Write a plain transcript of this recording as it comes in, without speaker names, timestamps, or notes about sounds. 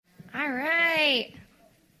All right.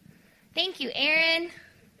 Thank you, Aaron.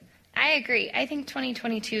 I agree. I think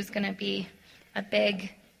 2022 is going to be a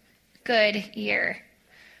big, good year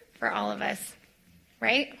for all of us,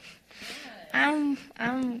 right? I'm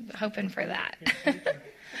hoping for that.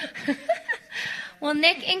 Well,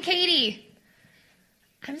 Nick and Katie,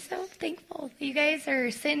 I'm so thankful you guys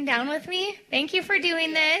are sitting down with me. Thank you for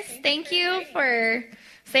doing this. Thank you for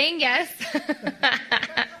saying yes.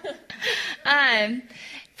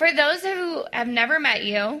 For those who have never met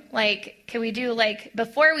you, can we do,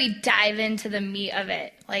 before we dive into the meat of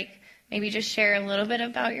it, maybe just share a little bit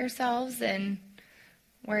about yourselves and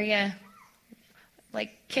where you,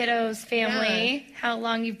 kiddos, family, how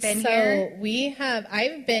long you've been here? So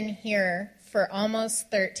I've been here for almost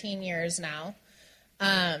 13 years now.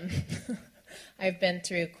 I've been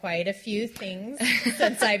through quite a few things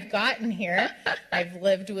since I've gotten here. I've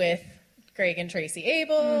lived with Greg and Tracy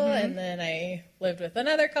Abel, and then I lived with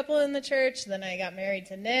another couple in the church. Then I got married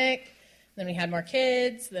to Nick. Then we had more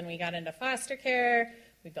kids. Then we got into foster care.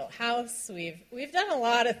 We built a house. We've done a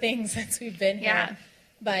lot of things since we've been here. Yeah.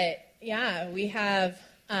 But yeah, we have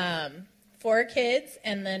 4 kids,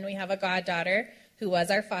 and then we have a goddaughter who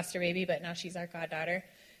was our foster baby, but now she's our goddaughter.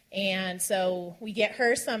 And so we get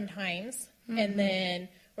her sometimes, and then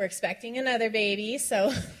we're expecting another baby,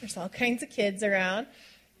 so there's all kinds of kids around.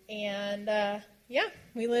 And,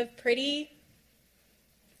 we live pretty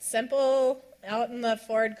simple out in the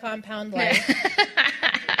Ford compound life.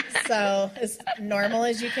 So as normal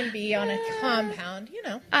as you can be on a compound,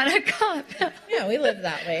 On a compound. Yeah, we live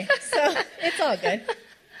that way. So it's all good.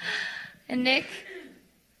 And Nick?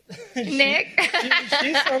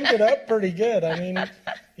 She summed it up pretty good. I mean,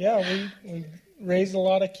 we raised a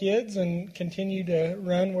lot of kids and continue to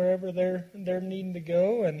run wherever they're needing to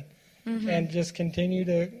go and just continue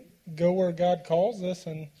to go where God calls us,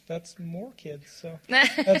 and that's more kids. So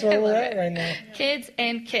that's where we're at right now. Kids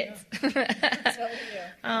and kids. That's what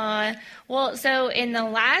we do. Well, so in the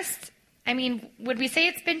last, would we say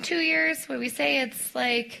it's been 2 years? Would we say it's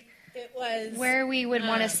It was where we would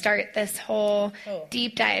want to start this whole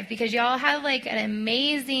deep dive? Because y'all have an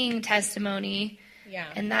amazing testimony. Yeah.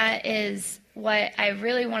 And that is what I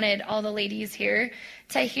really wanted all the ladies here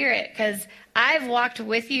to hear it, because I've walked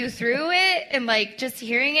with you through it, and just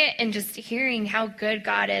hearing it and just hearing how good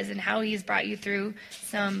God is and how he's brought you through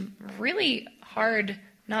some really hard,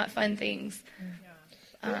 not fun things.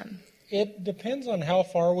 It depends on how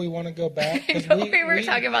far we want to go back. We were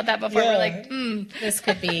talking about that before. Yeah. We're This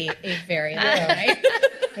could be a very long night.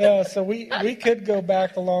 Yeah, so we could go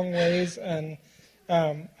back a long ways, and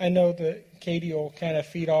I know that Katie will kind of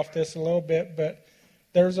feed off this a little bit, but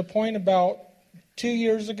there was a point about 2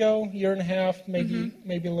 years ago, year and a half, maybe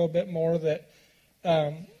a little bit more, that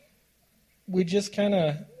we just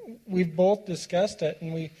we've both discussed it,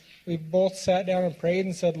 and we both sat down and prayed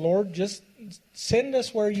and said, Lord, just send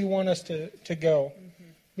us where you want us to go.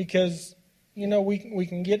 Because, we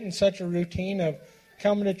can get in such a routine of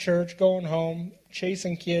coming to church, going home,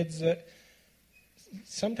 chasing kids, that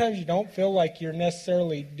sometimes you don't feel like you're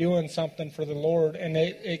necessarily doing something for the Lord, and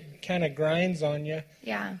it kind of grinds on you.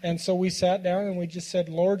 Yeah. And so we sat down and we just said,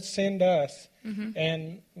 Lord, send us.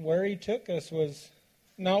 And where he took us was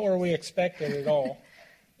not where we expected at all.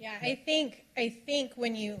 Yeah, I think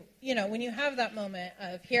when you have that moment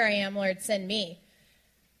of, here I am, Lord, send me,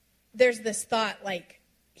 there's this thought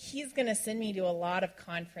he's going to send me to a lot of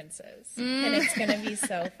conferences, and it's going to be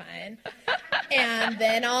so fun. And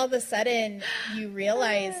then all of a sudden you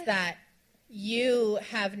realize that you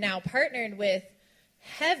have now partnered with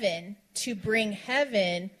heaven to bring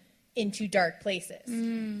heaven into dark places.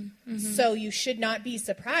 So you should not be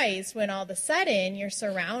surprised when all of a sudden your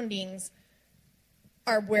surroundings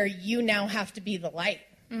are where you now have to be the light.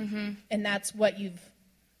 And that's what you've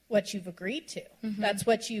agreed to. That's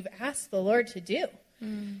what you've asked the Lord to do.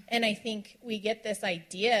 And I think we get this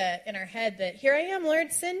idea in our head that, here I am,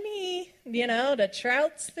 Lord, send me, to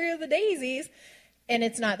trouts through the daisies. And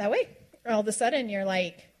it's not that way. All of a sudden you're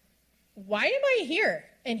like, why am I here?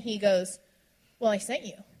 And he goes, well, I sent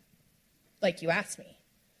you, like you asked me.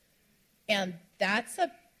 And that's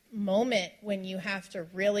a moment when you have to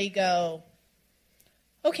really go,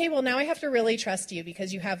 okay, well, now I have to really trust you,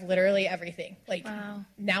 because you have literally everything. Wow.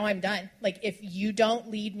 Now I'm done. If you don't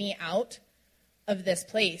lead me out of this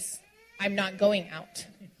place, I'm not going out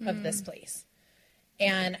of this place.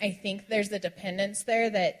 And I think there's a dependence there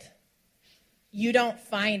that you don't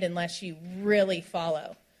find unless you really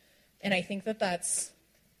follow. And I think that that's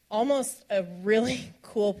almost a really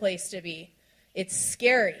cool place to be. It's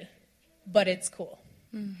scary, but it's cool.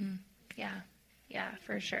 Yeah,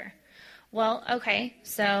 for sure. Well, okay,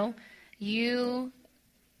 so you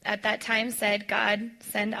at that time said, God,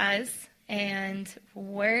 send us. And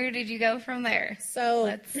where did you go from there?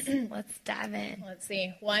 So let's dive in. Let's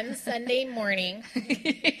see. One Sunday morning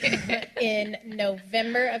in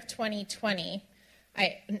November of 2020,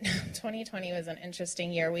 2020 was an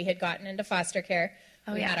interesting year. We had gotten into foster care.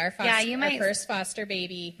 We had our first foster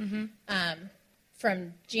baby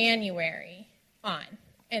from January on.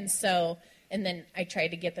 And then I tried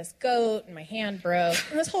to get this goat, and my hand broke.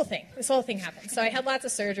 And this whole thing happened. So I had lots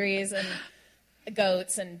of surgeries and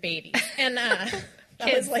goats and babies. And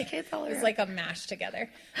it was like a mash together.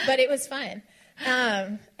 But it was fun.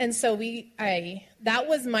 And so that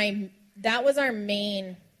was our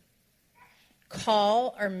main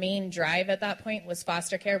call, our main drive at that point was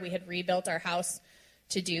foster care. We had rebuilt our house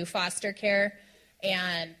to do foster care.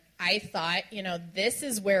 And I thought, this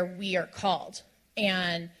is where we are called.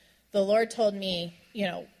 And the Lord told me,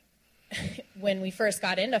 when we first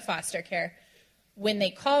got into foster care, when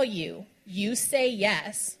they call you, you say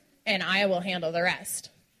yes, and I will handle the rest.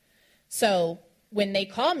 So when they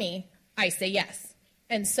call me, I say yes.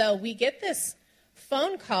 And so we get this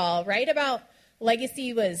phone call right about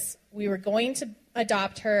Legacy we were going to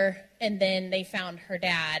adopt her, and then they found her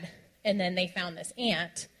dad, and then they found this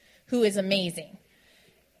aunt who is amazing.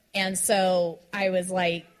 And so I was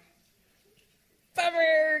like,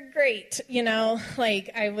 bummer, great,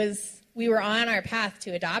 we were on our path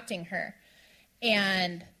to adopting her.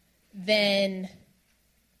 And then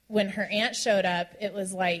when her aunt showed up, it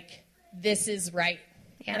was like, this is right.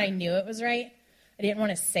 Yeah. And I knew it was right. I didn't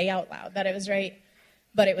want to say out loud that it was right,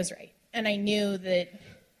 but it was right. And I knew that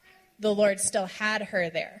the Lord still had her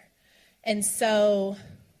there. And so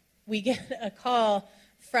we get a call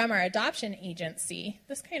from our adoption agency.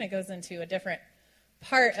 This kind of goes into a different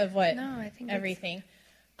part of everything.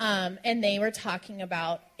 And they were talking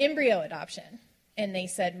about embryo adoption. And they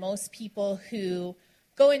said most people who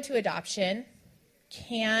go into adoption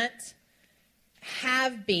can't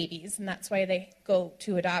have babies, and that's why they go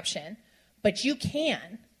to adoption. But you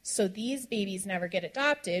can. So these babies never get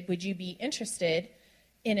adopted. Would you be interested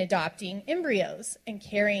in adopting embryos and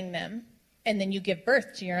carrying them, and then you give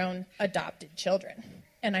birth to your own adopted children?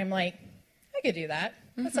 And I'm like, I could do that.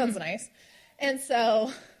 That sounds nice. And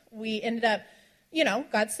so we ended up,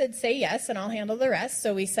 God said, say yes, and I'll handle the rest.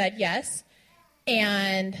 So we said yes.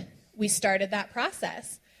 And we started that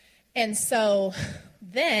process. And so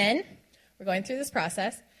then we're going through this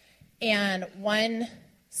process. And one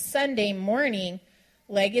Sunday morning,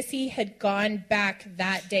 Legacy had gone back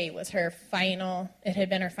that day. It had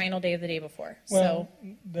been her final day of the day before. Well,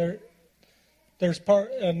 so there's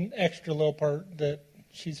an extra little part that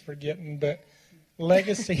she's forgetting, but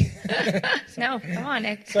Legacy. No, come on,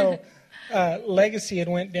 Nick. So Legacy had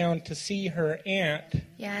went down to see her aunt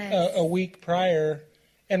a week prior,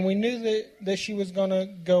 and we knew that she was going to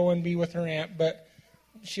go and be with her aunt, but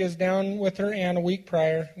she was down with her aunt a week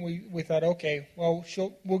prior. We thought, okay, well,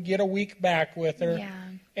 we'll get a week back with her,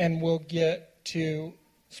 and we'll get to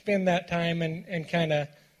spend that time and kind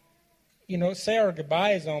of, say our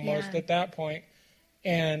goodbyes almost at that point.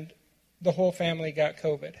 And the whole family got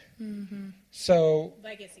COVID. Mm-hmm. So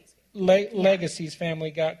Legacy's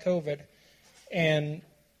family got COVID. And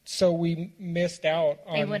so we missed out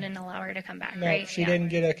on... They wouldn't allow her to come back, no, right? She didn't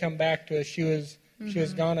get to come back to us. She was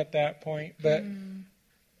gone at that point. But,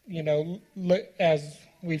 as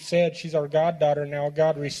we've said, she's our goddaughter now.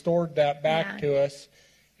 God restored that back to us.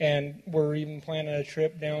 And we're even planning a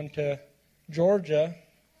trip down to Georgia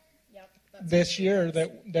this year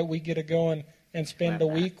that we get to go and spend a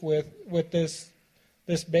week with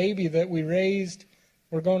this baby that we raised.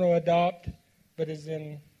 We're going to adopt, but is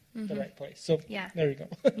in the right place. So there you go.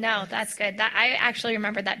 No, that's good. I actually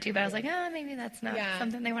remembered that too, but I was like, maybe that's not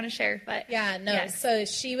something they want to share. But so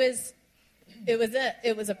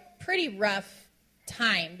it was a pretty rough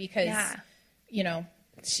time because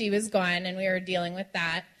she was gone and we were dealing with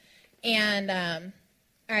that. And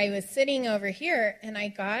I was sitting over here and I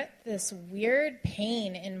got this weird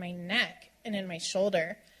pain in my neck and in my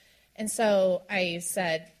shoulder. And so I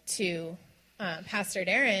said to Pastor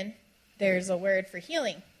Darren, there's a word for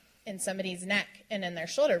healing in somebody's neck and in their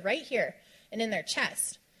shoulder, right here, and in their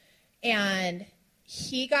chest. And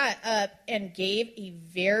he got up and gave a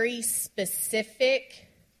very specific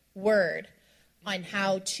word on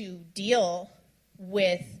how to deal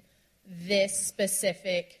with this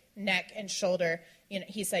specific neck and shoulder.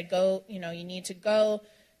 He said, go, you need to go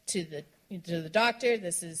to the doctor.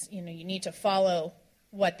 This is, you need to follow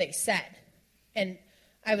what they said. And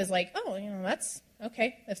I was like, oh, that's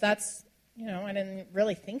okay. If that's, I didn't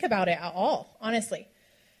really think about it at all, honestly.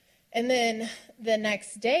 And then the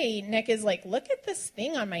next day, Nick is like, look at this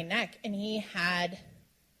thing on my neck. And he had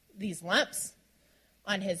these lumps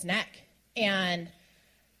on his neck. And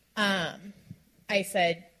I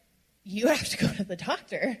said, you have to go to the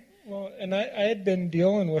doctor. Well, and I had been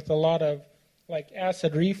dealing with a lot of like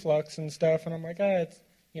acid reflux and stuff, and I'm like, it's,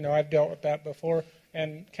 I've dealt with that before.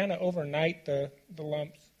 And kind of overnight, the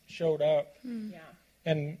lumps showed up. Yeah.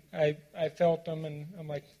 And I felt them, and I'm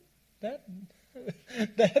like,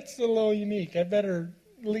 that's a little unique. I better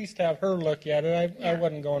at least have her look at it. I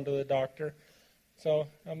wasn't going to the doctor. So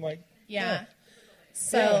I'm like, yeah. Oh.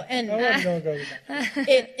 So, Yeah, and I wasn't going to go to the doctor.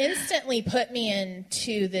 it instantly put me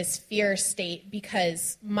into this fear state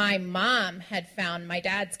because my mom had found my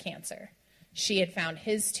dad's cancer. She had found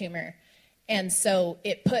his tumor. And so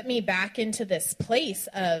it put me back into this place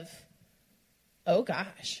of, oh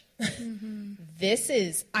gosh,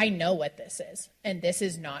 I know what this is, and this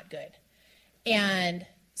is not good. And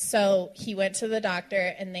so he went to the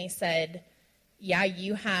doctor, and they said, yeah,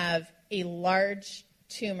 you have a large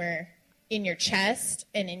tumor in your chest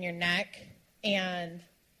and in your neck, and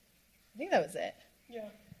I think that was it. Yeah.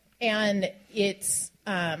 And it's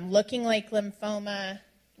looking like lymphoma.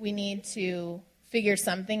 We need to figure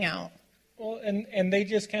something out. Well, and they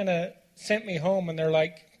just kind of sent me home, and they're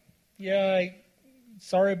like, yeah,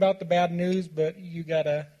 sorry about the bad news, but you got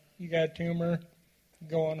a tumor.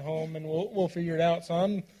 Going home, and we'll figure it out. So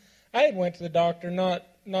I had went to the doctor,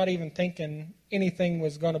 not even thinking anything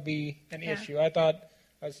was going to be an issue. I thought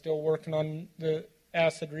I was still working on the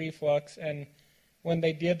acid reflux, and when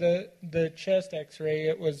they did the chest X-ray,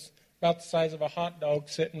 it was about the size of a hot dog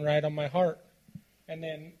sitting right on my heart, and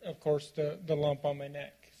then of course the lump on my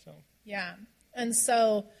neck. So yeah, and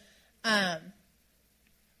so I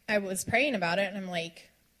was praying about it, and I'm like,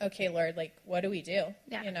 okay, Lord, like, what do we do?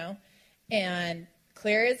 Yeah. And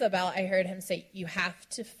clear as a bell, I heard him say, you have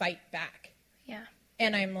to fight back. Yeah.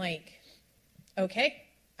 And I'm like, okay,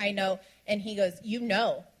 I know. And he goes, you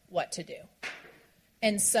know what to do.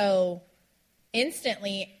 And so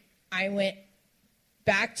instantly I went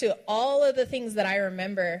back to all of the things that I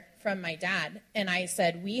remember from my dad. And I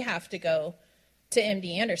said, we have to go to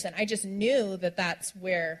MD Anderson. I just knew that that's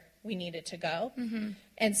where we needed to go. Mm-hmm.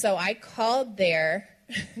 And so I called there.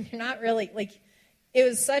 You're not really, like, it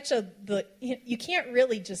was such you can't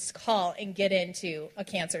really just call and get into a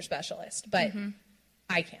cancer specialist, but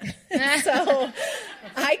I can. So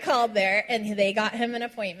I called there, and they got him an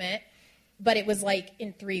appointment, but it was like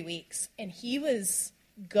in 3 weeks, and he was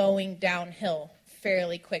going downhill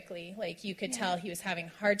fairly quickly. Like, you could tell he was having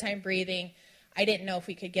a hard time breathing. I didn't know if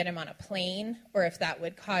we could get him on a plane or if that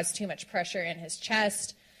would cause too much pressure in his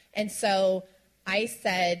chest. And so I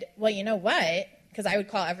said, well, you know what? Because I would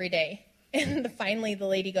call every day. And finally the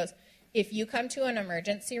lady goes, if you come to an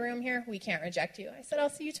emergency room here, we can't reject you. I said, I'll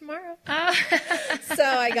see you tomorrow. Oh. So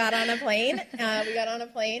I got on a plane. We got on a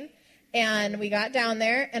plane, and we got down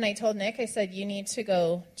there, and I told Nick, I said, you need to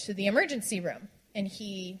go to the emergency room. And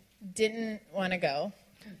he didn't want to go.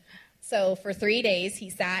 So for 3 days, he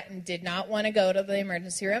sat and did not want to go to the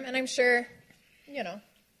emergency room. And I'm sure,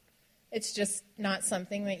 it's just not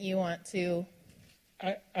something that you want to.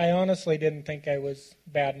 I honestly didn't think I was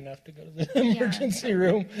bad enough to go to the emergency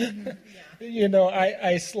room. Yeah.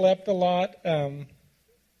 I slept a lot.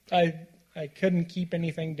 I couldn't keep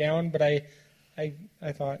anything down, but I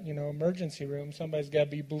thought, emergency room, somebody's got to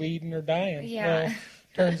be bleeding or dying. Yeah. Well,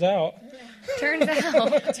 turns out.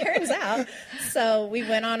 Turns out. So we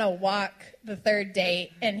went on a walk the third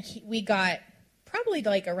day, and we got probably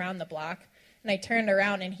like around the block, and I turned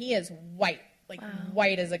around, and he is white.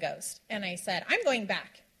 White as a ghost. And I said, I'm going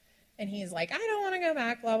back. And he's like, I don't want to go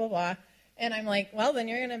back, blah, blah, blah. And I'm like, well, then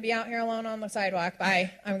you're going to be out here alone on the sidewalk.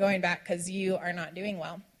 Bye. I'm going back because you are not doing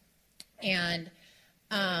well. And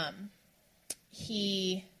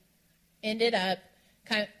he ended up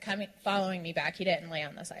following me back. He didn't lay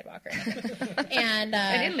on the sidewalk or anything. And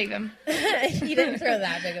I didn't leave him. He didn't throw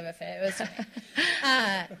that big of a fit. It was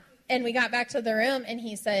fine. And we got back to the room, and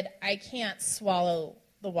he said, I can't swallow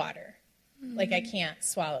the water. Like, I can't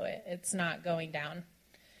swallow it. It's not going down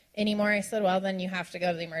anymore. I said, well, then you have to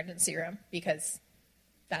go to the emergency room because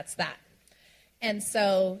that's that. And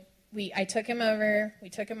so I took him over. We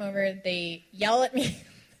took him over. They yell at me.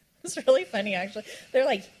 It's really funny, actually. They're,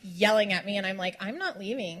 like, yelling at me, and I'm like, I'm not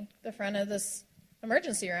leaving the front of this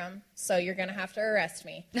emergency room, so you're going to have to arrest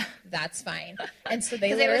me. That's fine. And so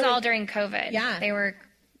because it was all during COVID. Yeah.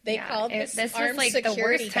 They called this was like the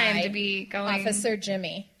worst time to be going. Officer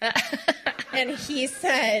Jimmy. And he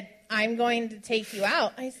said, I'm going to take you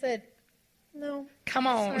out. I said, no. Come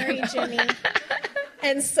on. Sorry, Jimmy.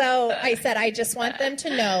 And so I said, I just want them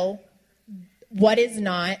to know what is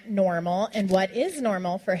not normal and what is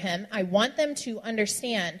normal for him. I want them to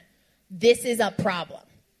understand this is a problem.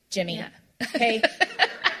 Jimmy. Yeah. Okay.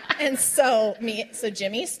 And so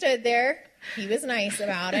Jimmy stood there. He was nice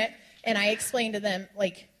about it. And I explained to them,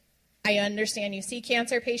 like, I understand you see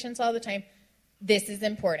cancer patients all the time. This is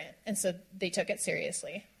important. And so they took it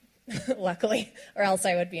seriously, luckily, or else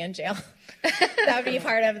I would be in jail. That would be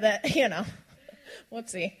part of the,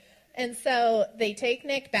 whoopsie. And so they take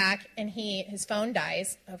Nick back, and his phone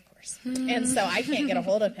dies, of course. And so I can't get a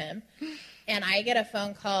hold of him. And I get a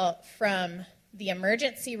phone call from the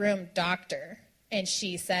emergency room doctor, and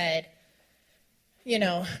she said,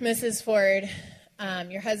 Mrs. Ford,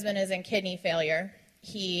 your husband is in kidney failure.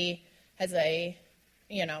 He has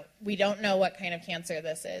we don't know what kind of cancer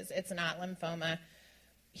this is. It's not lymphoma.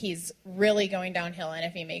 He's really going downhill, and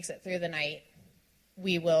if he makes it through the night,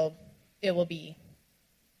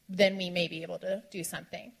 then we may be able to do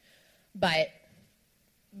something. But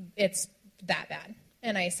it's that bad.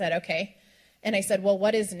 And I said, okay. And I said, well,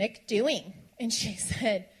 what is Nick doing? And she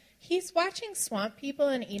said, he's watching Swamp People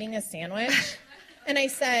and eating a sandwich. And I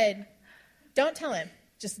said, don't tell him.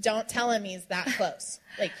 Just don't tell him he's that close.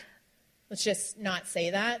 Like, let's just not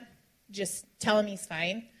say that. Just tell him he's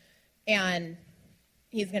fine. And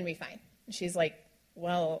he's going to be fine. And she's like,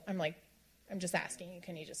 well, I'm just asking you,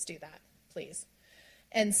 can you just do that, please?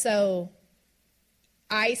 And so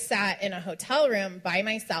I sat in a hotel room by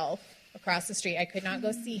myself across the street. I could not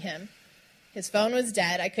go see him. His phone was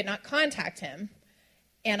dead. I could not contact him.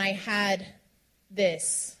 And I had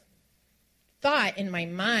this thought in my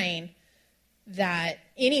mind that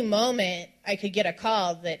any moment I could get a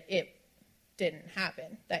call that it didn't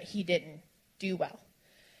happen, that he didn't do well.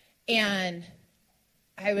 And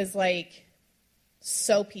I was like,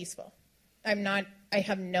 so peaceful. I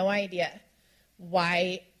have no idea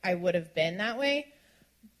why I would have been that way,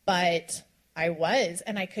 but I was,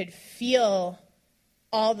 and I could feel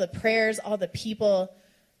all the prayers, all the people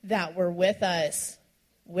that were with us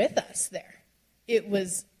there. It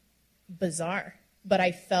was bizarre, but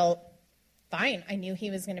I felt fine. I knew he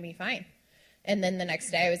was going to be fine. And then the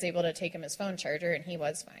next day I was able to take him his phone charger, and he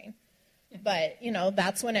was fine. But,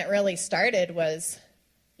 that's when it really started was,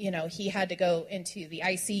 he had to go into the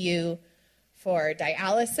ICU for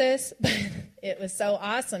dialysis. But it was so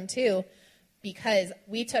awesome, too, because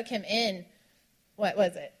we took him in,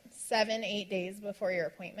 7-8 days before your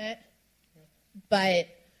appointment. But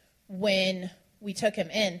when we took him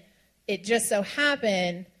in, it just so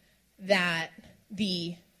happened that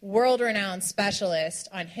the world-renowned specialist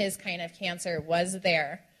on his kind of cancer was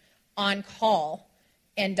there on call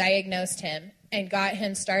and diagnosed him and got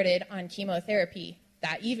him started on chemotherapy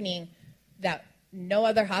that evening that no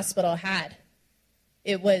other hospital had.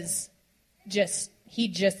 It was he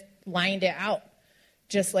just lined it out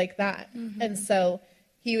just like that. Mm-hmm. And so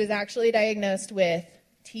he was actually diagnosed with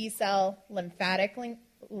T-cell lymphatic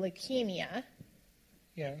leukemia.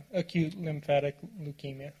 Yeah, acute lymphatic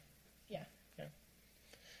leukemia. Yeah.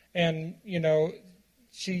 And,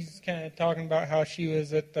 she's kind of talking about how she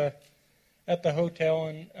was at the hotel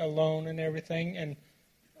and alone and everything, and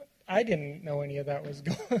I didn't know any of that was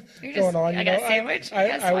going on. I got a sandwich.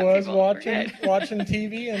 I was watching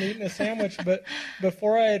TV and eating a sandwich, but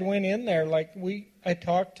before I had went in there, I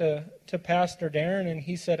talked to Pastor Darren, and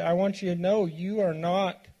he said, I want you to know you are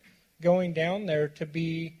not going down there to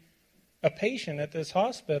be a patient at this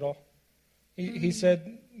hospital. He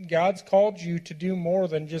said, God's called you to do more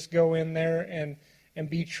than just go in there and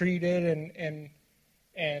be treated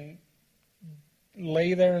and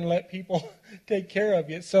lay there and let people take care of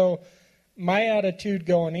you. So my attitude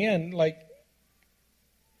going in,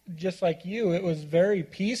 just like you, it was very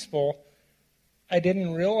peaceful. I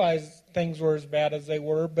didn't realize things were as bad as they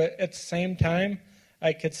were, but at the same time,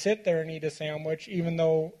 I could sit there and eat a sandwich even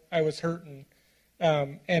though I was hurting.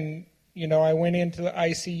 I went into the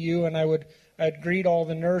ICU and I'd greet all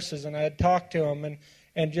the nurses and I'd talk to them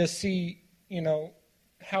and just see,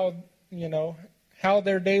 how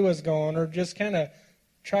their day was going, or just kind of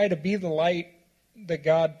try to be the light that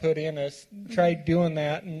God put in us. Try doing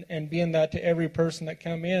that and being that to every person that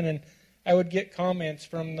come in. And I would get comments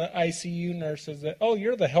from the ICU nurses that, oh,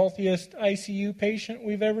 you're the healthiest ICU patient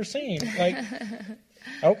we've ever seen.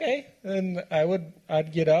 Okay. And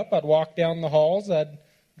I'd get up, I'd walk down the halls, I'd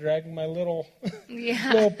drag my little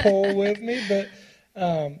pole with me, but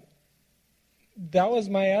that was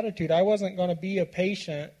my attitude. I wasn't going to be a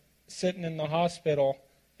patient sitting in the hospital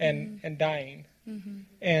and dying. Mm-hmm.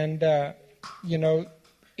 And,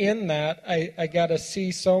 in that, I got to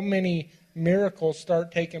see so many miracles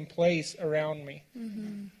start taking place around me.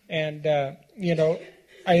 Mm-hmm. And,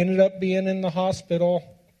 I ended up being in the hospital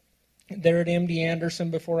there at MD Anderson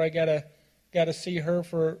before I got to see her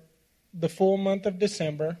for the full month of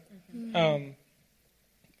December. Mm-hmm.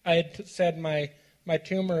 I had said my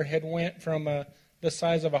tumor had went from the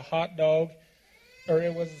size of a hot dog, or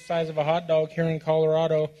it was the size of a hot dog here in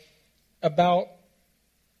Colorado. About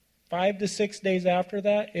 5 to 6 days after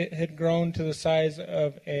that, it had grown to the size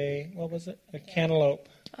of a cantaloupe.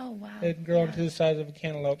 Oh, wow. It had grown to the size of a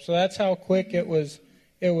cantaloupe. So that's how quick it was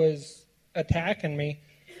attacking me.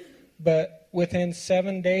 But within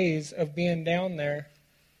 7 days of being down there,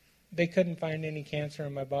 they couldn't find any cancer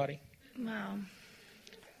in my body. Wow.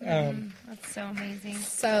 That's so amazing.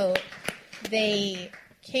 So they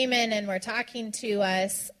came in and were talking to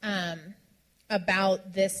us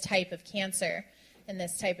about this type of cancer. And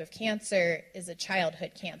this type of cancer is a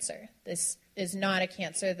childhood cancer. This is not a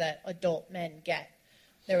cancer that adult men get.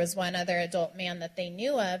 There was one other adult man that they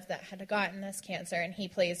knew of that had gotten this cancer, and he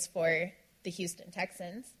plays for the Houston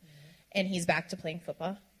Texans, and he's back to playing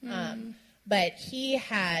football. But he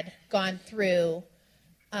had gone through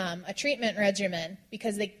a treatment regimen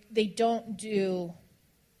because they don't do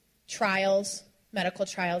medical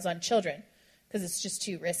trials on children, because it's just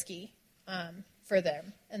too risky for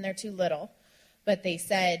them, and they're too little. But they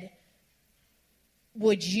said,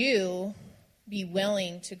 would you be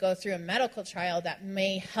willing to go through a medical trial that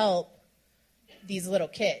may help these little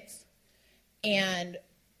kids? And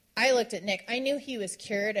I looked at Nick. I knew he was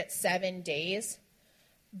cured at 7 days,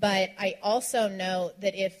 but I also know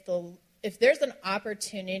that if there's an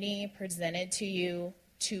opportunity presented to you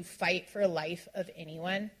to fight for life of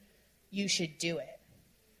anyone, you should do it.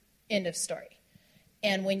 End of story.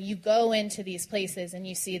 And when you go into these places and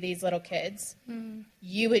you see these little kids,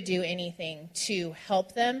 you would do anything to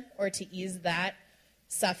help them or to ease that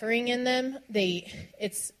suffering in them.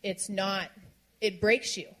 It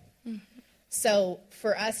breaks you. So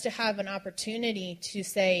for us to have an opportunity to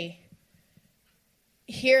say,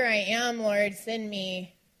 here I am, Lord, send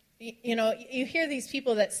me. You hear these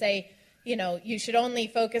people that say, you should only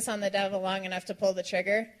focus on the devil long enough to pull the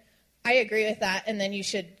trigger. I agree with that, and then you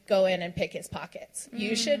should go in and pick his pockets.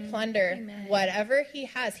 You should plunder whatever he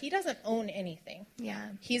has. He doesn't own anything. Yeah.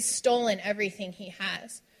 He's stolen everything he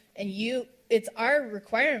has. And it's our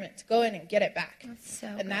requirement to go in and get it back. That's so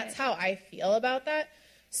and good. that's how I feel about that.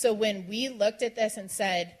 So when we looked at this and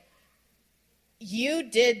said, you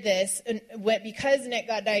did this, and because Nick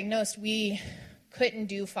got diagnosed, we couldn't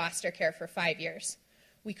do foster care for 5 years.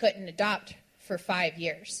 We couldn't adopt for 5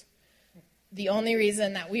 years. The only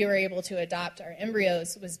reason that we were able to adopt our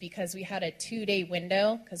embryos was because we had a 2-day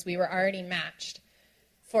window, because we were already matched,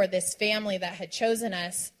 for this family that had chosen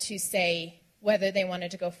us to say whether they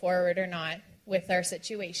wanted to go forward or not with our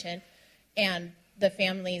situation. And the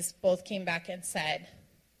families both came back and said,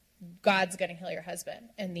 God's going to heal your husband,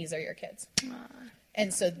 and these are your kids.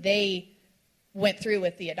 And so they went through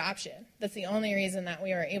with the adoption. That's the only reason that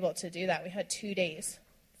we were able to do that. We had 2 days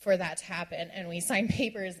for that to happen, and we signed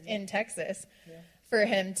papers in Texas for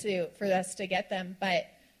us to get them. But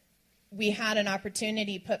we had an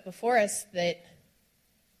opportunity put before us that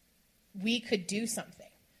we could do something.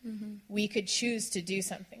 We could choose to do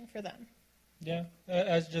something for them. Yeah,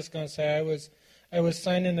 I was just going to say, I was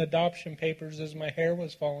signing adoption papers as my hair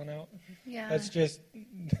was falling out. Yeah. That's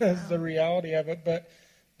the reality of it. But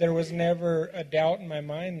there was never a doubt in my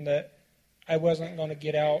mind that I wasn't going to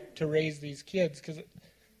get out to raise these kids, because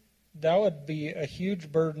that would be a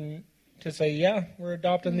huge burden to say, yeah, we're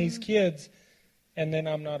adopting these kids, and then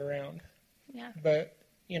I'm not around. Yeah. But,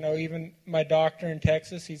 even my doctor in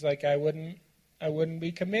Texas, he's like, I wouldn't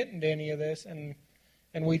be committing to any of this. And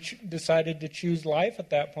we decided to choose life at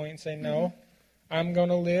that point and say, no, I'm going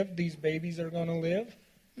to live. These babies are going to live.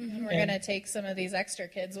 And we're going to take some of these extra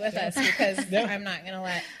kids with us, because I'm not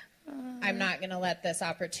going to let this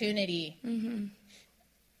opportunity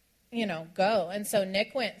go. And so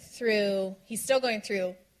Nick went through, he's still going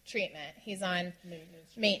through treatment. He's on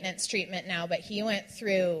maintenance treatment now, but he went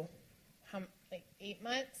through 8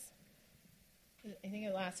 months? I think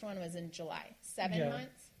the last one was in July. 7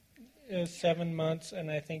 months? It was 7 months,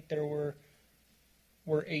 and I think there were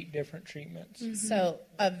 8 different treatments. So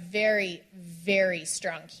a very, very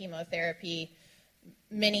strong chemotherapy.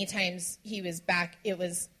 Many times he was back. It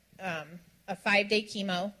was a 5-day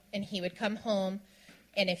chemo, and he would come home,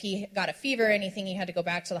 and if he got a fever or anything, he had to go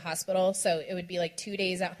back to the hospital. So it would be like 2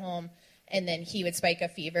 days at home, and then he would spike a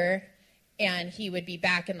fever, and he would be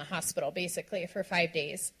back in the hospital basically for 5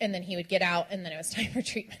 days. And then he would get out, and then it was time for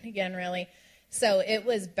treatment again, really. So it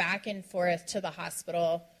was back and forth to the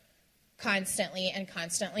hospital constantly, and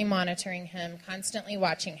constantly monitoring him, constantly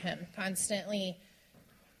watching him, constantly,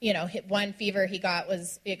 one fever he got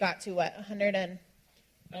to what, 100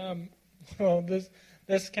 and... Well, this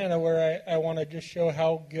is kind of where I want to just show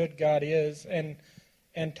how good God is, and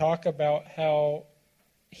talk about how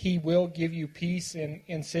He will give you peace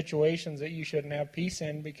in situations that you shouldn't have peace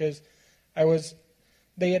in, because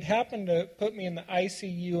they had happened to put me in the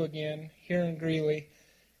ICU again here in Greeley,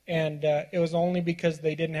 and it was only because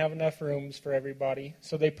they didn't have enough rooms for everybody.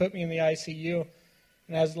 So they put me in the ICU,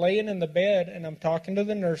 and I was laying in the bed, and I'm talking to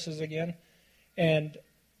the nurses again, and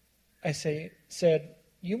I said,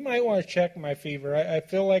 you might want to check my fever. I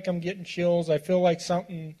feel like I'm getting chills. I feel like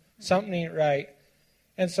something ain't right.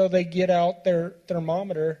 And so they get out their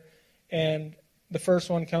thermometer, and the first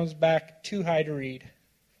one comes back too high to read.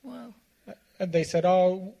 Whoa. They said,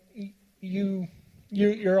 oh,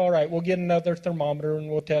 you're all right. We'll get another thermometer and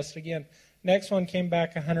we'll test again. Next one came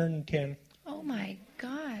back 110. Oh my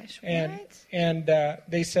gosh! What? And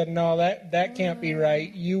they said, no, that can't be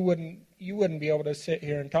right. You wouldn't be able to sit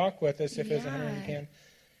here and talk with us if it was 110.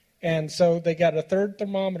 And so they got a third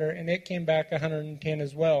thermometer, and it came back 110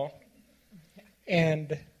 as well.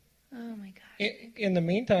 And oh my gosh! In the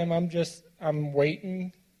meantime, I'm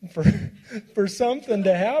waiting for something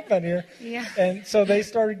to happen here. Yeah. And so they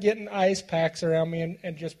started getting ice packs around me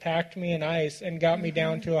and just packed me in ice and got me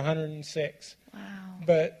down to 106. Wow.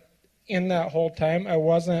 But in that whole time, I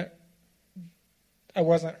wasn't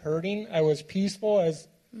hurting. I was peaceful.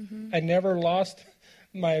 I never lost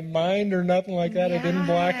my mind or nothing like that. Yeah. I didn't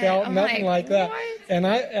black out, nothing like that. What? And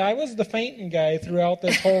I was the fainting guy throughout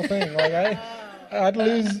this whole thing. Like I'd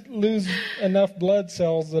lose enough blood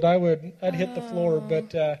cells that I'd hit the floor.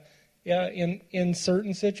 But in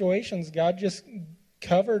certain situations, God just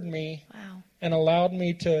covered me. Wow. And allowed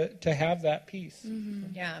me to have that peace.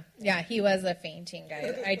 Mm-hmm. Yeah, he was a fainting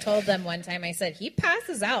guy. I told them one time, I said, he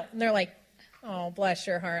passes out. And they're like, oh, bless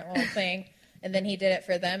your heart, little thing. And then he did it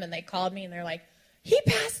for them, and they called me, and they're like, he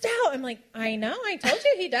passed out. I'm like, I know, I told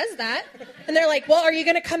you he does that. And they're like, well, are you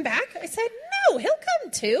going to come back? I said, no, he'll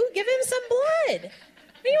come too. Give him some blood.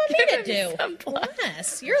 What do you want me to do? Some blood.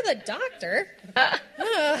 Bless, you're the doctor.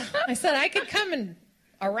 I said, I could come and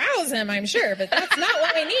arouse him, I'm sure, but that's not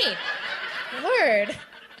what we need. Lord.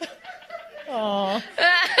 Oh.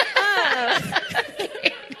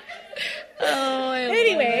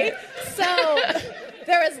 Anyway, so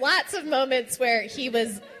there was lots of moments where he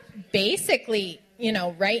was basically,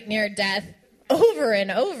 right near death over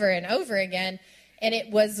and over and over again. And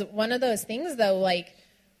it was one of those things, though, like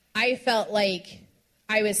I felt like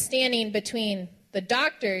I was standing between the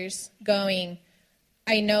doctors going,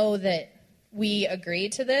 I know that we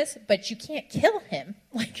agreed to this, but you can't kill him.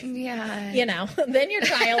 Like, then your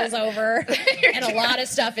trial is over and a lot of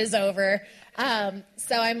stuff is over.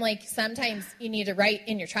 So I'm like, sometimes you need to write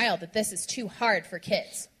in your trial that this is too hard for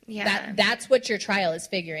kids. Yeah. That's what your trial is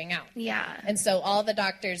figuring out. Yeah. And so all the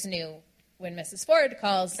doctors knew when Mrs. Ford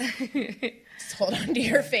calls, just hold on to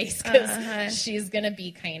your face because she's going to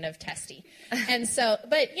be kind of testy. And so,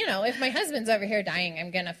 but if my husband's over here dying,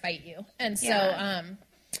 I'm going to fight you. And so,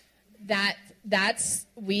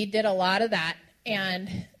 we did a lot of that.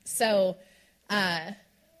 And so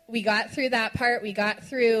we got through that part. We got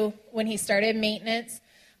through when he started maintenance,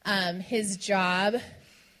 his job.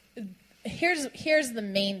 Here's the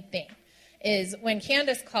main thing is when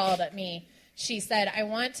Candace called at me, she said, I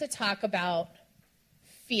want to talk about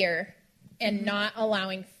fear and not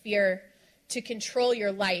allowing fear to control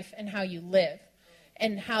your life and how you live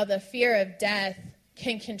and how the fear of death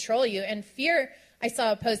can control you. And fear, I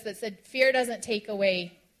saw a post that said, fear doesn't take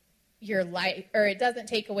away your life, or it doesn't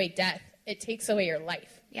take away death. It takes away your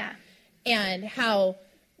life. Yeah. And how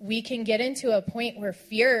we can get into a point where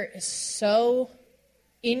fear is so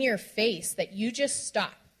in your face that you just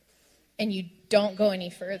stop and you don't go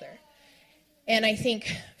any further. And I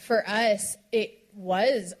think for us, it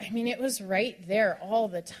was right there all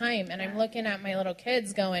the time. And I'm looking at my little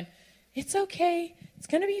kids going, it's okay. It's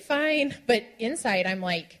going to be fine. But inside, I'm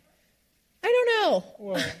like, I don't know.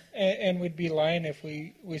 Well, and we'd be lying if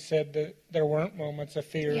we said that there weren't moments of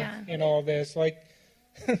fear in all this. Like,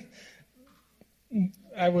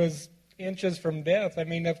 I was inches from death. I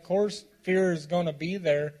mean, of course, fear is going to be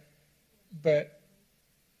there. But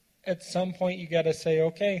at some point, you got to say,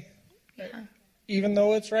 okay, even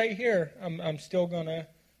though it's right here, I'm still going to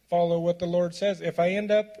follow what the Lord says. If I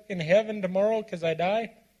end up in heaven tomorrow because I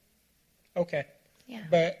die, okay. Yeah.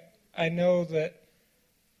 But I know that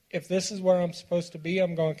if this is where I'm supposed to be,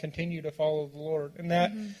 I'm going to continue to follow the Lord. And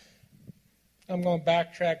that, I'm going to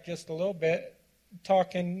backtrack just a little bit,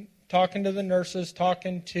 talking to the nurses,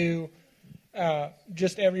 talking to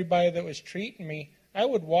just everybody that was treating me. I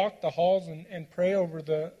would walk the halls and pray over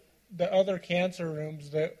the other cancer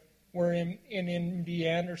rooms that were in MD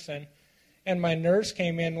Anderson. And my nurse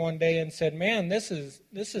came in one day and said, man, this is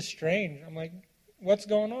strange. I'm like, what's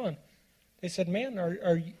going on? They said, man,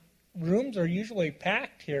 rooms are usually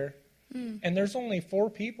packed here, and there's only 4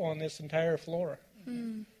 people on this entire floor.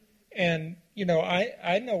 And,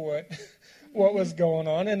 I know what was going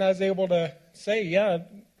on, and I was able to say, yeah,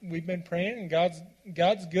 we've been praying, and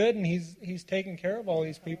God's good, and He's taking care of all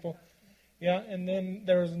these people. Yeah, and then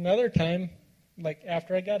there was another time, like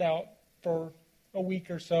after I got out for a week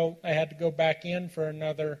or so, I had to go back in for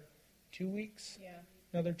another 2 weeks. Yeah.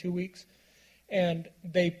 Another 2 weeks. And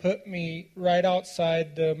they put me right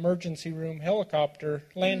outside the emergency room helicopter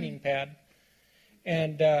landing pad.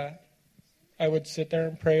 And I would sit there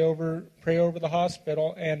and pray over the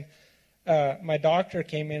hospital. And my doctor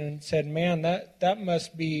came in and said, man, that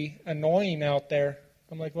must be annoying out there.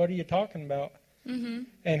 I'm like, what are you talking about? Mm-hmm.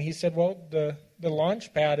 And he said, well, the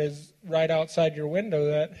launch pad is right outside your window.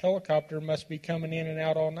 That helicopter must be coming in and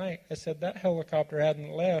out all night. I said, that helicopter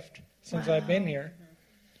hadn't left since I've been here.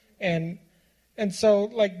 And so,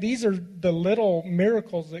 like, these are the little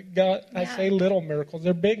miracles that God, I say little miracles,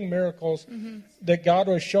 they're big miracles that God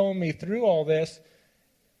was showing me through all this.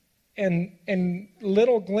 And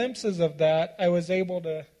little glimpses of that, I was able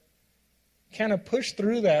to kind of push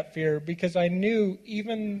through that fear, because I knew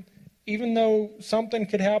even though something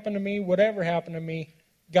could happen to me, whatever happened to me,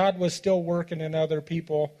 God was still working in other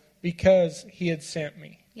people because He had sent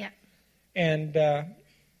me. Yeah. And, I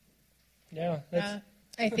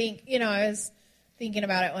think, I was thinking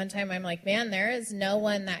about it one time. I'm like, man, there is no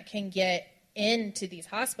one that can get into these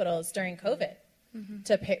hospitals during COVID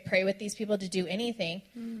to pray with these people, to do anything.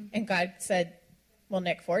 And God said, well,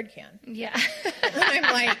 Nick Ford can. Yeah. And I'm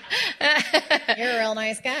like, you're a real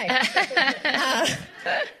nice guy.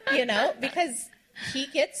 Because He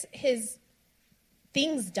gets His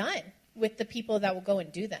things done with the people that will go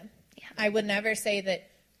and do them. Yeah. I would never say that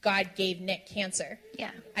God gave Nick cancer.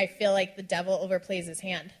 Yeah. I feel like the devil overplays his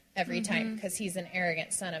hand every time, because he's an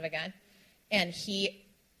arrogant son of a gun. And he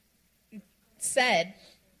said,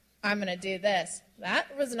 I'm going to do this.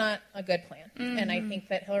 That was not a good plan. And I think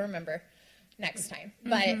that he'll remember next time.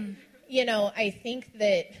 But, I think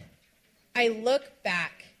that I look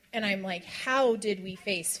back and I'm like, how did we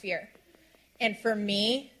face fear? And for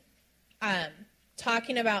me,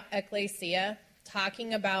 talking about ecclesia,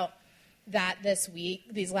 talking about that this week,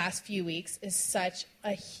 these last few weeks, is such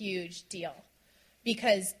a huge deal.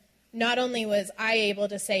 Because not only was I able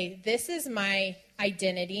to say, this is my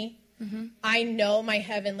identity, I know my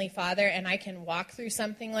Heavenly Father, and I can walk through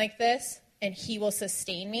something like this, and He will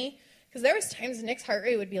sustain me. Because there was times Nick's heart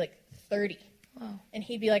rate would be like 30. Wow. And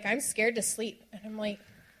he'd be like, I'm scared to sleep. And I'm like,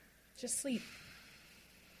 just sleep.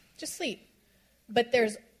 Just sleep. But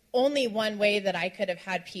there's only one way that I could have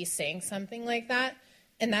had peace saying something like that,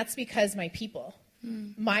 and that's because my people,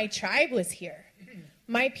 my tribe was here.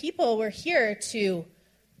 My people were here to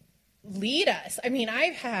lead us. I mean,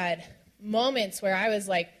 I've had moments where I was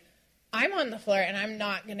like, I'm on the floor and I'm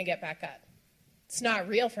not going to get back up. It's not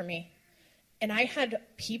real for me. And I had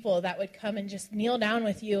people that would come and just kneel down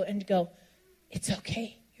with you and go, it's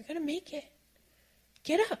okay. You're going to make it.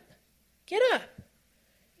 Get up. Get up.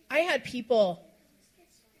 I had people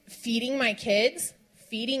feeding my kids,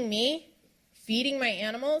 feeding me, feeding my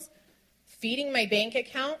animals, feeding my bank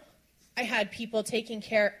account. I had people taking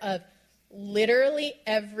care of literally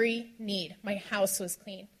every need. My house was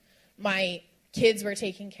clean. My kids were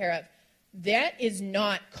taken care of. That is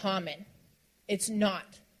not common. It's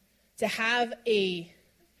not. To have a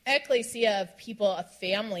ecclesia of people, a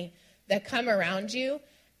family that come around you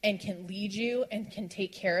and can lead you and can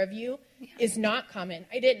take care of you is not common.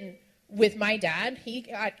 I didn't. With my dad, he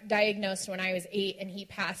got diagnosed when I was 8 and he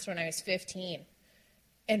passed when I was 15.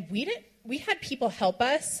 And we had people help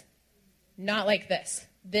us, not like this.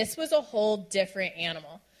 This was a whole different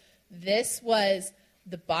animal. This was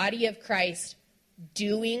the body of Christ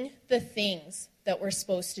doing the things that we're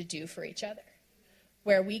supposed to do for each other.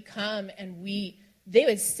 Where we come and they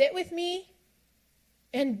would sit with me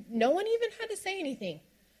and no one even had to say anything.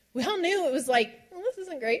 We all knew it was like, well, this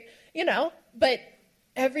isn't great, but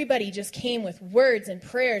everybody just came with words and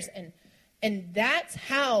prayers, and that's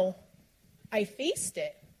how I faced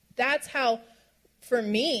it. That's how, for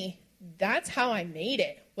me, that's how I made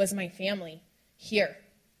it, was my family here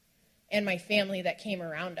and my family that came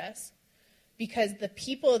around us. Because the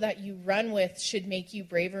people that you run with should make you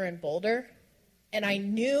braver and bolder. And I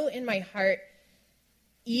knew in my heart,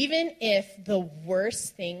 even if the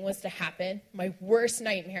worst thing was to happen, my worst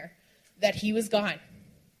nightmare, that he was gone,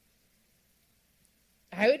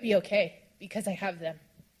 I would be okay because I have them.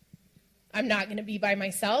 I'm not going to be by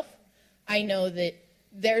myself. I know that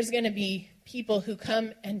there's going to be people who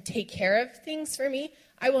come and take care of things for me.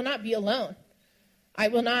 I will not be alone. I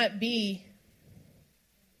will not be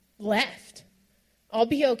left. I'll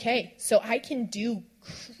be okay. So I can do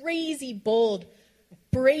crazy, bold,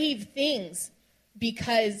 brave things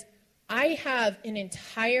because I have an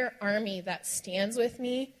entire army that stands with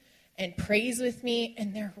me and prays with me,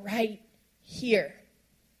 and they're right here.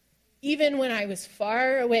 Even when I was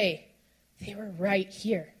far away, they were right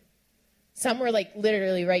here. Some were like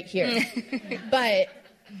literally right here. But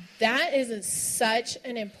that is such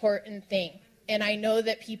an important thing. And I know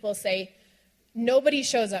that people say, nobody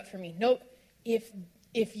shows up for me. No, if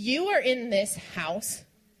you are in this house,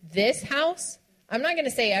 I'm not going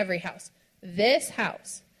to say every house, this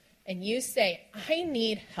house, and you say, I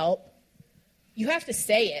need help, you have to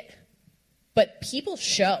say it. But people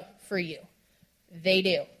show for you. They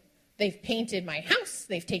do. They've painted my house.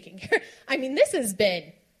 They've taken care. I mean, this has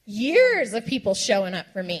been years of people showing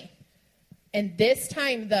up for me. And this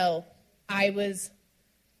time, though, I was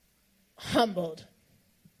humbled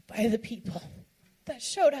by the people that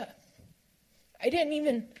showed up. I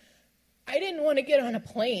didn't want to get on a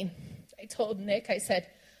plane. I told Nick, I said,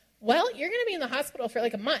 well, you're going to be in the hospital for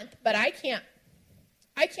like a month, but I can't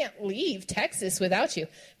leave Texas without you.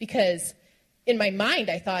 Because in my mind,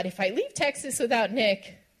 I thought, if I leave Texas without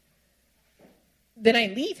Nick, then I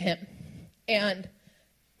leave him. And,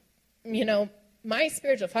 you know, my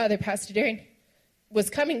spiritual father, Pastor Darren,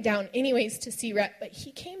 was coming down anyways to see Rhett, but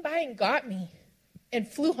he came by and got me and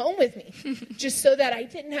flew home with me just so that I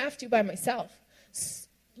didn't have to by myself.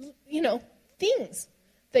 You know, things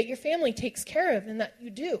that your family takes care of and that you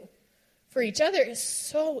do for each other is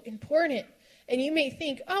so important. And you may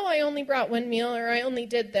think, oh, I only brought one meal or I only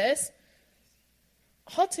did this.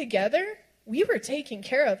 Altogether, we were taken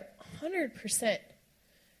care of 100%.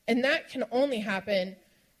 And that can only happen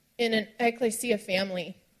in an ecclesia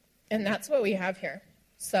family. And that's what we have here.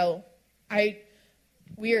 So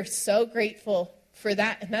we are so grateful for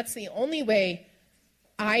that. And that's the only way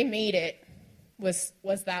I made it was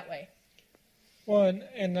that way. Well,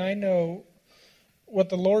 and I know what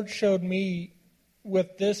the Lord showed me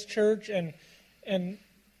with this church, and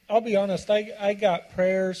I'll be honest, I got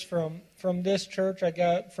prayers from this church. I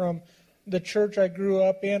got from the church I grew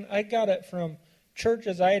up in. I got it from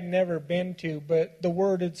churches I had never been to, but the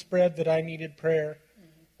word had spread that I needed prayer.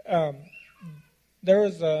 There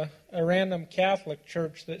was a random Catholic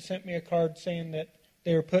church that sent me a card saying that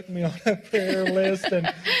they were putting me on a prayer list,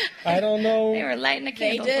 and I don't know. They were lighting a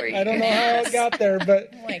candle for you. I don't know how it got there,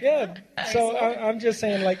 but yeah. God. So I'm just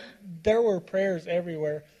saying, like, there were prayers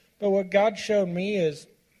everywhere. But what God showed me is,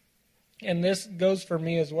 and this goes for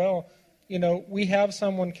me as well, you know, we have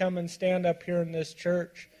someone come and stand up here in this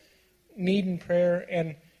church needing prayer,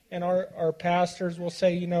 and our pastors will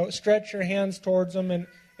say, you know, stretch your hands towards them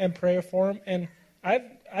and pray for them. And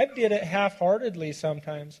I did it half-heartedly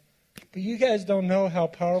sometimes. But you guys don't know how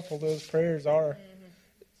powerful those prayers are. Mm-hmm.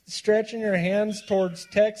 Stretching your hands towards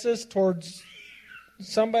Texas, towards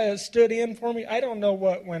somebody that stood in for me. I don't know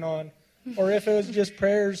what went on. Or if it was just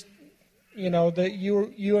prayers, you know, that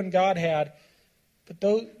you and God had. But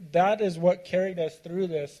that is what carried us through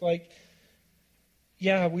this. Like,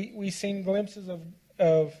 yeah, we seen glimpses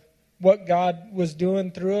of what God was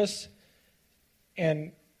doing through us.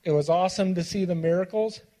 And it was awesome to see the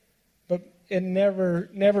miracles. But it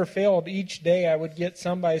never failed. Each day I would get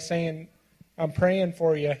somebody saying, I'm praying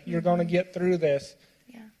for you. You're going to get through this.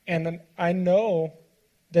 Yeah. And I know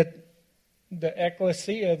that the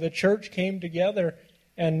ecclesia, the church, came together,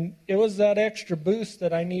 and it was that extra boost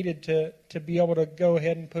that I needed to be able to go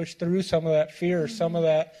ahead and push through some of that fear, some of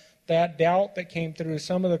that doubt that came through,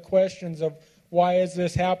 some of the questions of why is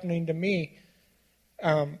this happening to me.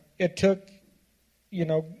 It took, you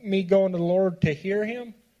know, me going to the Lord to hear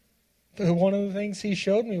Him. But one of the things He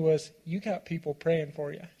showed me was, you got people praying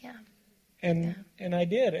for you. Yeah. And I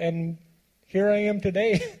did. And here I am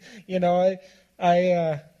today. You know,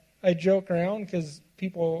 I joke around because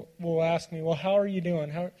people will ask me, well, how are you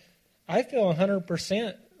doing? I feel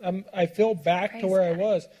 100%. I feel back to where I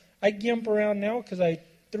was. I gimp around now because I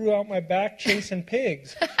threw out my back chasing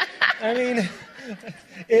pigs. I mean,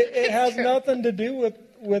 it has nothing to do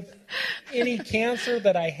with any cancer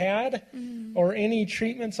that I had or any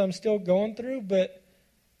treatments I'm still going through, but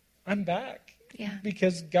I'm back. Yeah.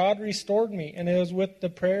 Because God restored me, and it was with the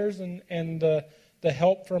prayers and the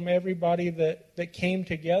help from everybody that came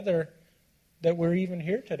together that we're even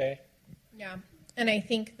here today. Yeah. And I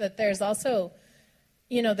think that there's also,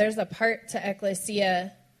 you know, there's a part to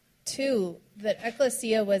ecclesia too, that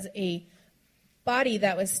ecclesia was a body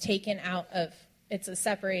that was taken out of, it's a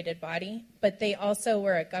separated body, but they also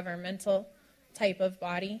were a governmental type of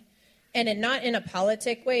body. And not in a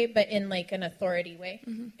politic way, but in like an authority way.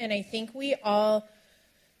 Mm-hmm. And I think we all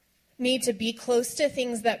need to be close to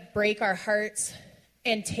things that break our hearts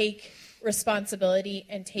and take responsibility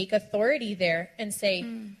and take authority there and say,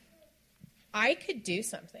 I could do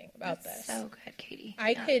something about this. So good, Katie.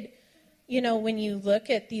 I could, when you look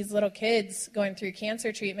at these little kids going through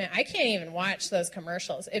cancer treatment, I can't even watch those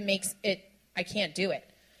commercials. I can't do it.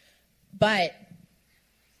 But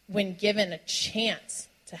when given a chance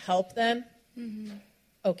to help them,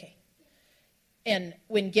 okay. And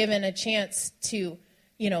when given a chance to,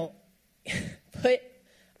 put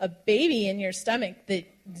a baby in your stomach that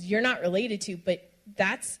you're not related to, but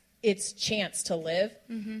that's its chance to live,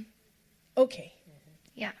 okay.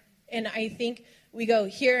 Yeah. And I think we go,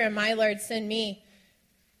 here am I, Lord, send me.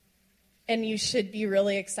 And you should be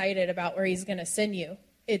really excited about where he's going to send you.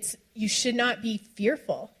 You should not be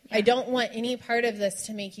fearful. Yeah. I don't want any part of this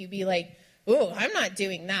to make you be like, oh, I'm not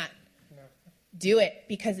doing that. No. Do it,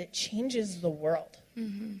 because it changes the world.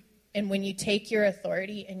 And when you take your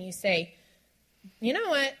authority and you say, you know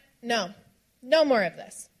what? No more of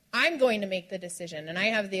this. I'm going to make the decision, and I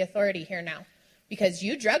have the authority here now because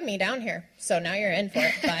you drug me down here, so now you're in for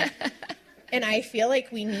it. But and I feel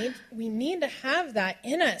like we need to have that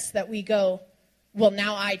in us, that we go, well,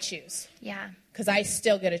 now I choose. Yeah. Because I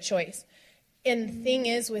still get a choice. And the thing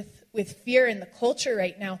is, with fear in the culture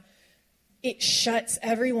right now, it shuts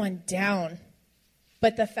everyone down.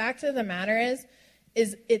 But the fact of the matter is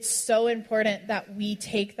it's so important that we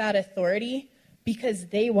take that authority, because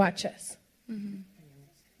they watch us.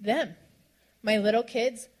 Them. My little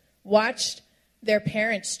kids watched their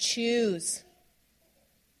parents choose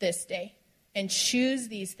this day and choose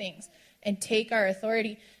these things and take our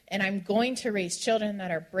authority. And I'm going to raise children that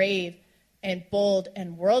are brave and bold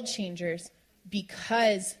and world changers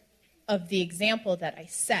because of the example that I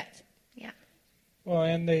set. Yeah. Well,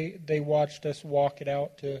 and they watched us walk it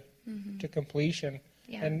out to completion.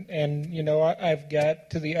 Yeah. And I've got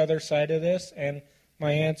to the other side of this, and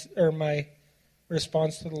my answer, or my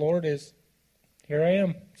response to the Lord is, here I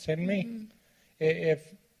am, send me.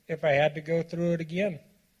 If I had to go through it again,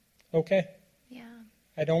 okay. Yeah.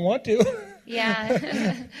 I don't want to.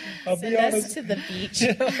 Yeah. I'll Send be honest. us to the beach.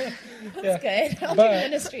 That's good. I'll do But-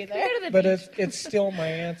 ministry there. Go to the But beach. it's still my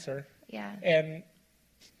answer. Yeah. And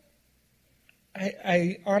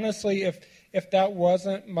I honestly, if that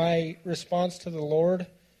wasn't my response to the Lord,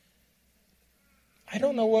 I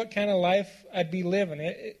don't know what kind of life I'd be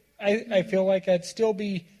living. I feel like I'd still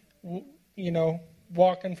be,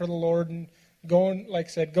 walking for the Lord and going, like I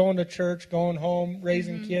said, going to church, going home,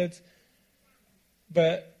 raising kids.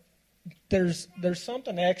 But there's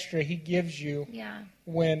something extra he gives you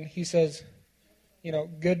when he says,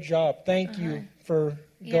 good job. Thank you for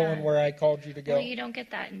going where I called you to go. Well, you don't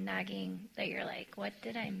get that nagging that you're like, what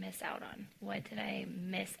did I miss out on? What did I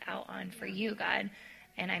miss out on for you, God?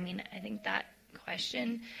 And I think that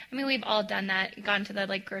question, we've all done that, gone to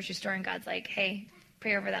the grocery store and God's like, hey,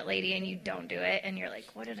 pray over that lady, and you don't do it. And you're like,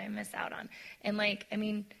 what did I miss out on? And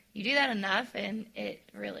you do that enough and it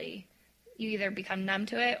really, you either become numb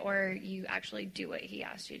to it or you actually do what he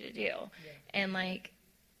asked you to do. Yeah. And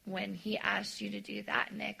when he asked you to do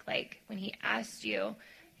that, Nick, when he asked you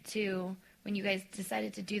to, when you guys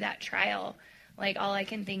decided to do that trial, all I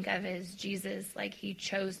can think of is Jesus, he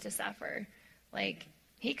chose to suffer.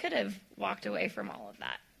 He could have walked away from all of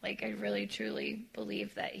that. I really, truly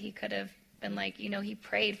believe that he could have been he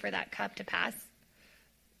prayed for that cup to pass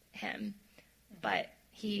him. But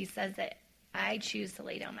he says that I choose to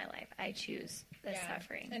lay down my life. I choose this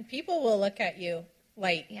suffering. And people will look at you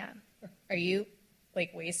are you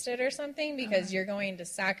wasted or something? Because you're going to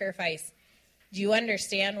sacrifice. Do you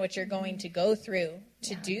understand what you're going to go through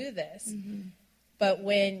to do this? But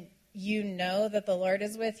when you know that the Lord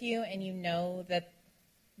is with you, and you know that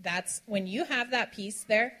that's when you have that peace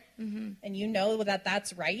there, and you know that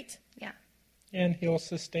that's right. Yeah. And he'll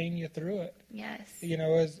sustain you through it. Yes.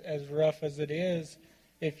 As rough as it is,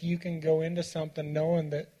 if you can go into something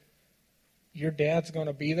knowing that your dad's going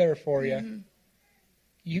to be there for you,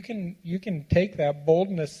 you can take that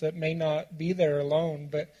boldness that may not be there alone,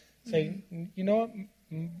 but say, you know what,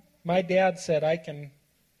 my dad said I can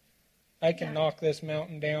knock this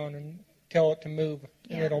mountain down and tell it to move,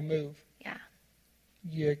 and it'll move. Yeah.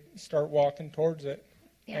 You start walking towards it.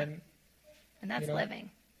 Yeah. And that's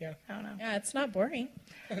living. Yeah. I don't know. Yeah, it's not boring.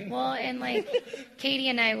 Well, and Katie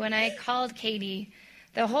and I, when I called Katie,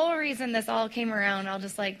 the whole reason this all came around, I'll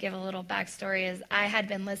just give a little backstory, is I had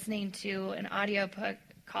been listening to an audio book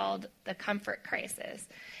called The Comfort Crisis.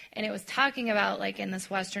 And it was talking about, in this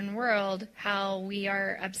Western world, how we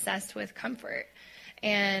are obsessed with comfort.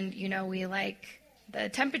 And, we like the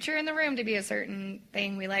temperature in the room to be a certain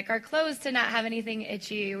thing. We like our clothes to not have anything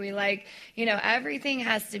itchy. We like, everything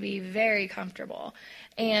has to be very comfortable.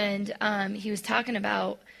 And he was talking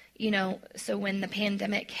about, so when the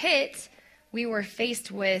pandemic hit, we were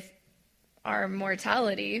faced with our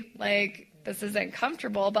mortality. Like, this isn't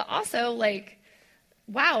comfortable, but also like,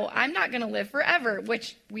 wow, I'm not going to live forever,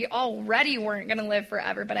 which we already weren't going to live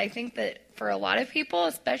forever. But I think that for a lot of people,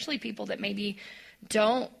 especially people that maybe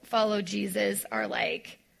don't follow Jesus, are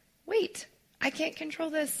like, wait, I can't control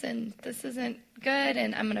this, and this isn't good,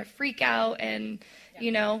 and I'm going to freak out and,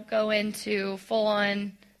 go into full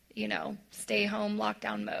on, stay home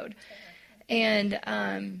lockdown mode. And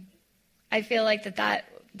I feel like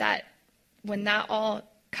that when that all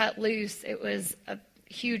cut loose, it was a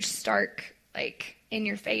huge, stark, like, in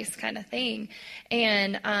your face kind of thing.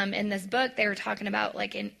 And in this book, they were talking about,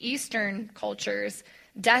 like, in Eastern cultures,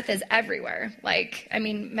 death is everywhere. Like, I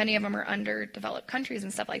mean, many of them are underdeveloped countries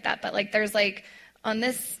and stuff like that. But, like, there's, like, on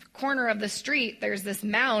this corner of the street, there's this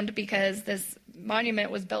mound because this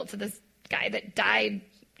monument was built to this guy that died,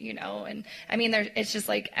 And, I mean, it's just,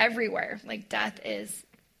 like, everywhere. Like, death is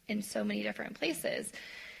in so many different places.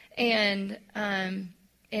 And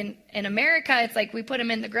in America, it's like we put them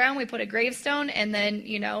in the ground, we put a gravestone, and then,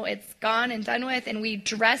 it's gone and done with, and we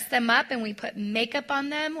dress them up and we put makeup on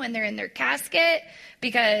them when they're in their casket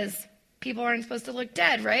because people aren't supposed to look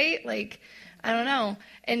dead, right? Like, I don't know.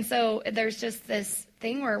 And so there's just this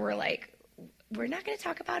thing where we're like, we're not going to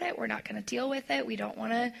talk about it. We're not going to deal with it. We don't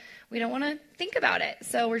want to think about it.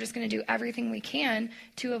 So we're just going to do everything we can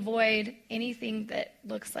to avoid anything that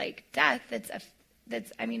looks like death it's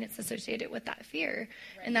associated with that fear,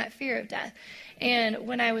 right, and that fear of death. And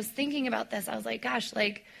when I was thinking about this, I was like, gosh,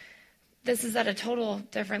 like, this is at a total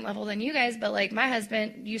different level than you guys, but, like, my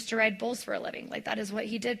husband used to ride bulls for a living. Like, that is what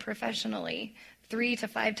he did professionally 3 to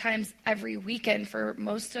 5 times every weekend for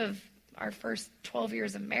most of our first 12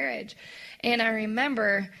 years of marriage. And I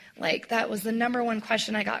remember, like, that was the number one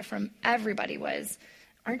question I got from everybody was,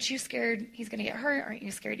 aren't you scared he's going to get hurt? Aren't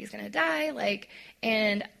you scared he's going to die? Like,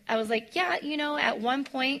 and I was like, yeah, at one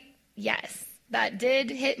point, yes, that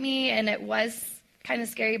did hit me, and it was kind of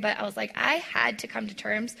scary, but I was like, I had to come to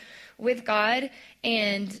terms with God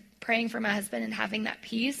and praying for my husband and having that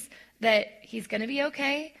peace that he's going to be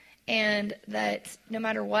okay, and that no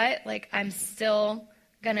matter what, like, I'm still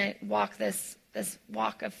going to walk this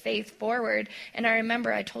walk of faith forward. And I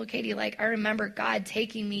remember I told Katie, like, I remember God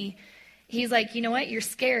taking me. He's like, you know what? You're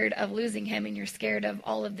scared of losing him, and you're scared of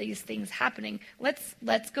all of these things happening.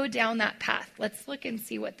 Let's go down that path. Let's look and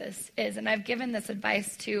see what this is. And I've given this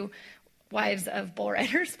advice to wives of bull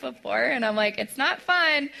riders before, and I'm like, it's not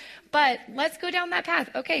fun, but let's go down that path.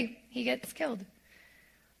 Okay, he gets killed.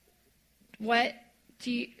 What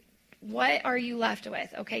are you left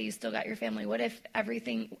with? Okay, you still got your family. What if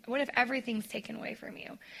everything's taken away from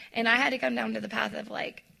you? And I had to come down to the path of,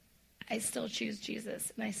 like, I still choose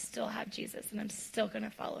Jesus, and I still have Jesus, and I'm still going to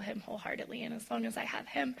follow him wholeheartedly. And as long as I have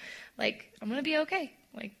him, like, I'm going to be okay.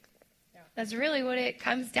 Like, that's really what it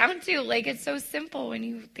comes down to. Like, it's so simple when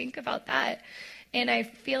you think about that. And I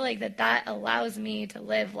feel like that allows me to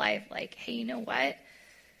live life like, hey, you know what?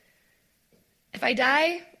 If I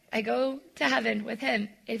die, I go to heaven with him.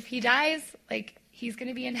 If he dies, like, he's going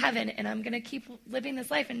to be in heaven, and I'm going to keep living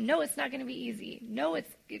this life. And no, it's not going to be easy. No,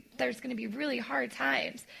 there's going to be really hard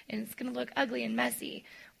times, and it's going to look ugly and messy.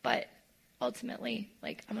 But ultimately,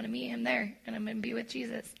 like, I'm going to meet him there, and I'm going to be with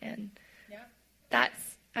Jesus. And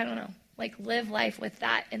that's, I don't know, like, live life with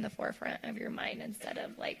that in the forefront of your mind instead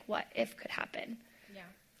of, like, what if could happen. Yeah.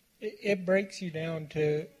 It breaks you down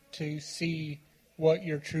to see what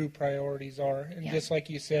your true priorities are. And just like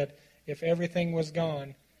you said, if everything was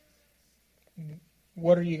gone,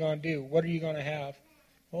 what are you going to do? What are you going to have?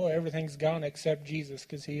 Well, everything's gone except Jesus,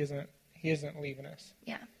 because he isn't leaving us.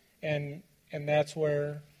 Yeah. And that's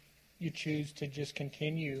where you choose to just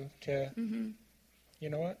continue to, you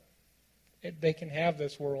know what? They can have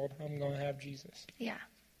this world. I'm going to have Jesus. Yeah.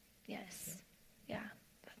 Yes. Yeah.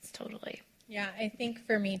 That's totally. Yeah, I think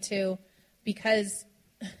for me too, because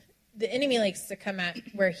the enemy likes to come at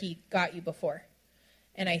where he got you before.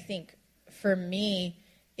 And I think for me,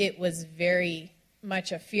 it was very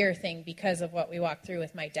much a fear thing because of what we walked through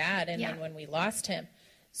with my dad and then when we lost him.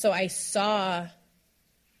 So I saw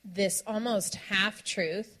this almost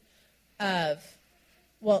half-truth of,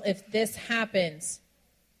 well, if this happens,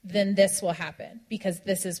 then this will happen because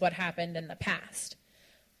this is what happened in the past.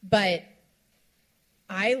 But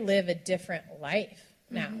I live a different life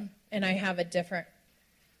now, and I have a different,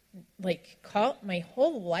 my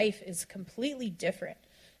whole life is completely different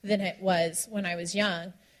than it was when I was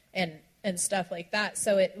young and stuff like that.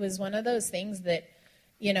 So it was one of those things that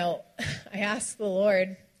I asked the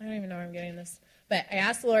Lord, I don't even know where I'm getting this, but I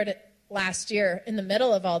asked the Lord last year in the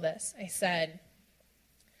middle of all this, I said,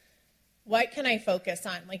 what can I focus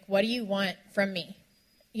on? Like, what do you want from me?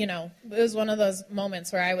 It was one of those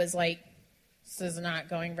moments where I was like, this is not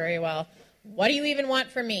going very well. What do you even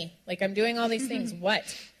want from me? Like, I'm doing all these things. What?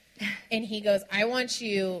 And he goes, I want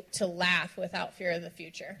you to laugh without fear of the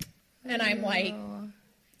future. And I'm like,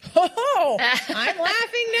 oh, I'm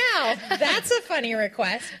laughing now. That's a funny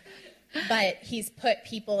request. But he's put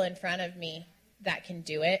people in front of me that can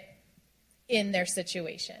do it in their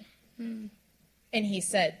situation. And he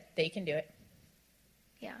said, they can do it.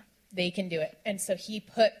 Yeah. They can do it. And so he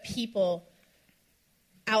put people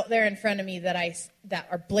out there in front of me that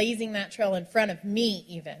are blazing that trail in front of me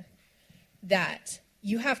even, that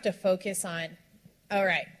you have to focus on, all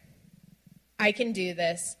right, I can do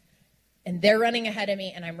this, and they're running ahead of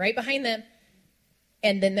me, and I'm right behind them,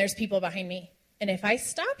 and then there's people behind me. And if I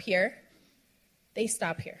stop here, they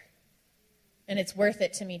stop here. And it's worth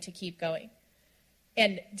it to me to keep going.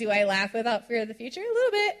 And do I laugh without fear of the future?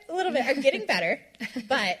 A little bit. I'm getting better.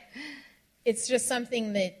 But it's just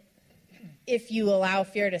something that if you allow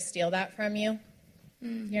fear to steal that from you,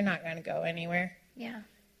 you're not going to go anywhere. Yeah.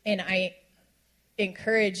 And I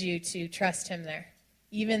encourage you to trust him there,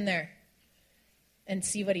 even there, and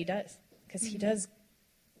see what he does. Because he does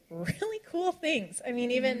really cool things. I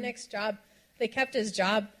mean, even Nick's job, they kept his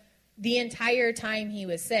job the entire time he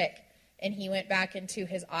was sick. And he went back into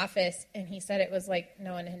his office, and he said it was like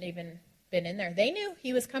no one had even been in there. They knew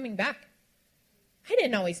he was coming back. I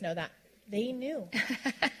didn't always know that. They knew.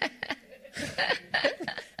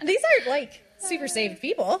 These aren't, like, super saved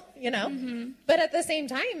people, But at the same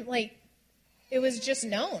time, like, it was just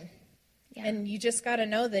known. Yeah. And you just got to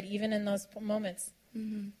know that even in those moments,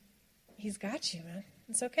 he's got you, man.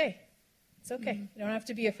 It's okay. It's okay. You don't have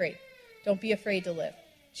to be afraid. Don't be afraid to live.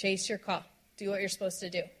 Chase your call. Do what you're supposed to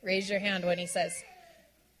do. Raise your hand when he says,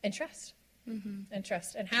 and trust. And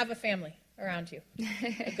trust. And have a family around you.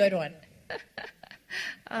 A good one. Oh,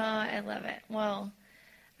 I love it. Well,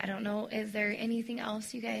 I don't know. Is there anything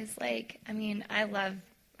else you guys like? I mean, I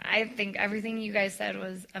think everything you guys said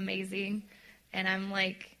was amazing. And I'm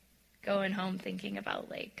like going home thinking about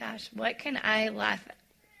like, gosh, what can I laugh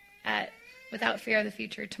at without fear of the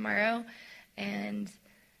future tomorrow? And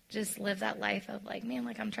just live that life of like, man,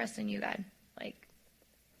 like I'm trusting you, God. Like,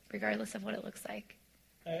 regardless of what it looks like.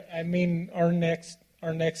 I mean, our next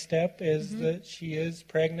step is that she is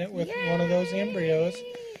pregnant with one of those embryos.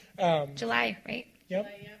 July, right? Yep,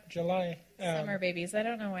 July. Summer babies. I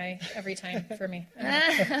don't know why every time for me.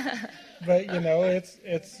 But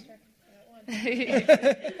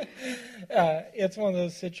it's one of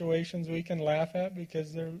those situations we can laugh at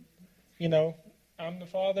because they're, I'm the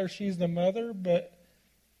father, she's the mother, but.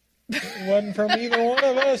 It wasn't from either one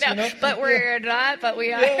of us, But we're not, but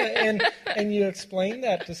we are. Yeah, and you explain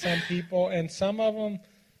that to some people, and some of them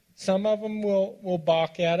will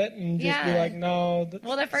balk at it and just be like, no.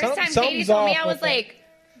 Well, the first time Katie told me, I was like,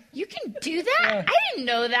 you can do that? Yeah. I didn't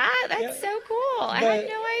know that. That's so cool. I had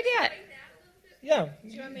no idea. Yeah. Do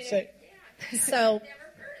you want me to? So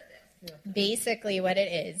basically what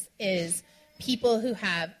it is people who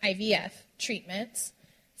have IVF treatments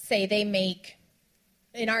say they make,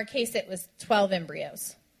 in our case, it was 12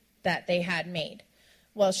 embryos that they had made.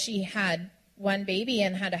 Well, she had one baby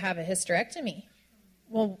and had to have a hysterectomy.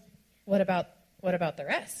 Well, what about the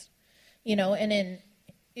rest? And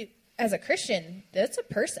as a Christian, that's a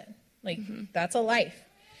person. Like, that's a life.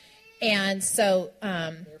 And so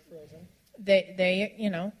they're frozen.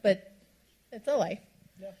 They but it's a life.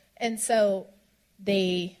 Yeah. And so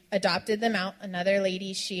they adopted them out. Another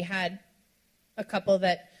lady, she had a couple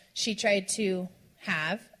that she tried to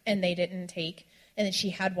have, and they didn't take, and then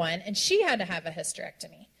she had one, and she had to have a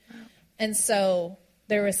hysterectomy. Wow. And so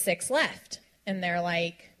there was 6 left, and they're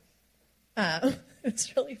like,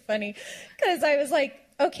 it's really funny, because I was like,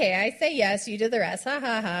 okay, I say yes, you do the rest, ha,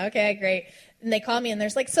 ha, ha, okay, great. And they call me, and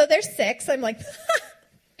there's like, so there's 6. I'm like,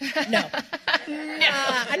 no.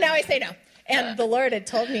 Now I say no. And the Lord had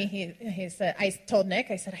told me, he said, I told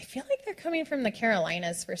Nick, I said, I feel like they're coming from the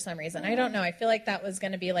Carolinas for some reason. I don't know. I feel like that was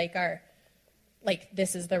going to be like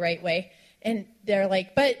this is the right way. And they're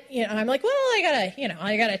like, but, I'm like, well, I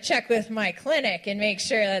gotta check with my clinic and make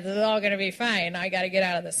sure that it's all going to be fine. I got to get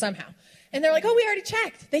out of this somehow. And they're like, oh, we already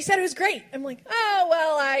checked. They said it was great. I'm like, oh,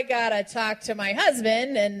 well, I got to talk to my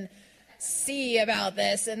husband and see about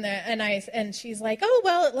this. And she's like, oh,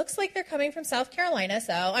 well, it looks like they're coming from South Carolina.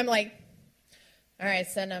 So I'm like, all right,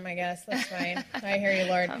 send them, I guess. That's fine. I hear you,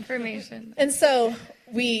 Lord. Confirmation. And so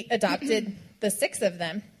we adopted the 6 of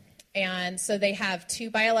them. And so they have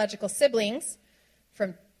 2 biological siblings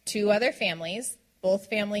from 2 other families. Both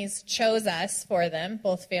families chose us for them.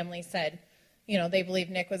 Both families said, they believed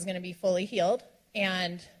Nick was going to be fully healed.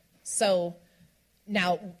 And so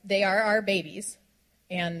now they are our babies.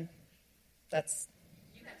 And that's...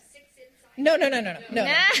 You have 6 inside?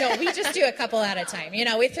 No. We just do a couple at a time.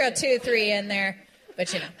 We throw 2, 3 in there. But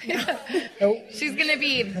she's gonna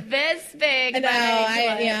be this big.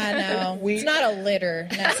 No, it's not a litter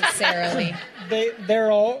necessarily. They're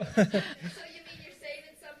all. So you mean you're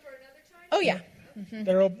saving some for another time? Oh yeah.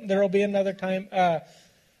 Mm-hmm. There'll be another time.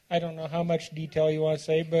 I don't know how much detail you want to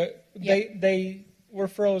say, but they were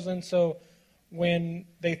frozen. So when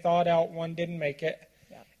they thawed out, one didn't make it,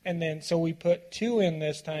 and then so we put 2 in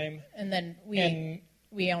this time, and then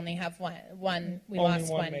we only have one. We lost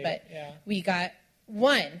one, but we got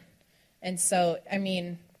 1, and so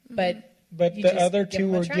but the other 2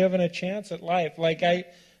 were given a chance at life. Like I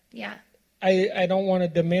don't want to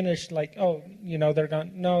diminish. Like they're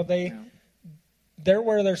gone. No, they're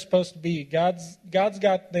where they're supposed to be. God's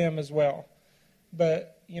got them as well,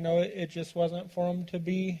 but it just wasn't for them to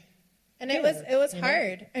be. And it was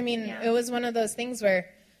hard. It was one of those things where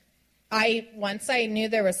once I knew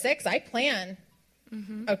there was 6, I planned.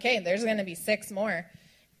 Okay, there's going to be 6 more.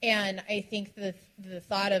 And I think the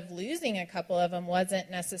thought of losing a couple of them wasn't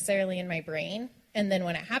necessarily in my brain. And then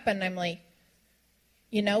when it happened, I'm like,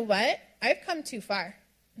 you know what? I've come too far.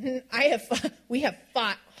 We have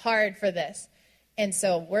fought hard for this. And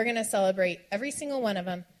so we're going to celebrate every single one of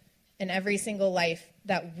them, and every single life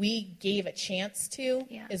that we gave a chance to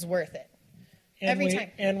is worth it. And every time.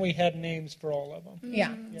 And we had names for all of them.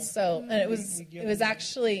 Yeah. So and it was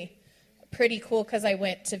actually pretty cool because I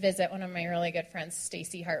went to visit one of my really good friends,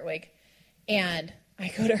 Stacy Hartwig, and I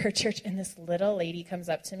go to her church, and this little lady comes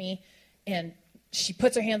up to me, and she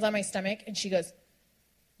puts her hands on my stomach, and she goes,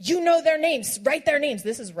 "You know their names. Write their names."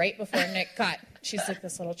 This is right before Nick got. She's like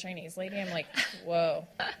this little Chinese lady. I'm like, whoa.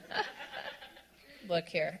 Look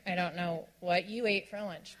here. I don't know what you ate for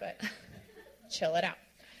lunch, but chill it out.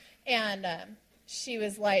 And she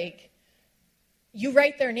was like, "You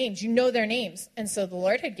write their names. You know their names." And so the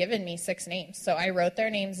Lord had given me 6 names. So I wrote their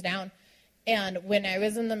names down. And when I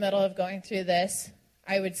was in the middle of going through this,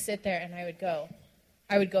 I would sit there and I would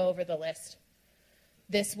go over the list.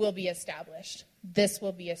 This will be established. This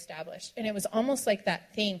will be established. And it was almost like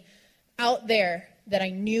that thing out there that I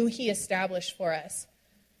knew he established for us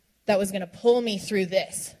that was going to pull me through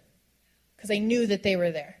this because I knew that they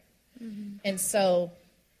were there. Mm-hmm. And so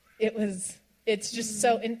it's just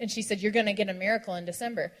so, and she said, "You're going to get a miracle in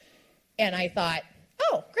December." And I thought,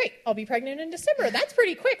 oh, great, I'll be pregnant in December. That's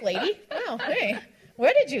pretty quick, lady. Wow, hey,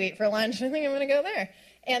 what did you eat for lunch? I think I'm going to go there.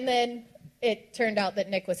 And then it turned out that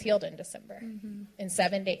Nick was healed in December in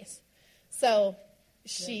 7 days. So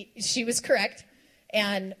she was correct.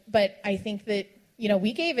 But I think that,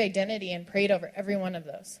 we gave identity and prayed over every one of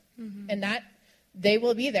those. Mm-hmm. And that they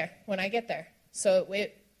will be there when I get there. So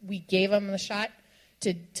we gave them the shot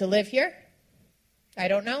to live here. I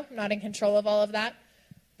don't know. I'm not in control of all of that.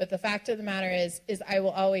 But the fact of the matter is I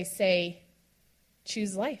will always say,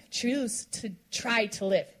 choose life. Choose to try to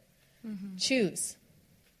live. Mm-hmm. Choose.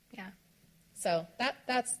 Yeah. So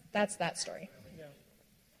that's that story.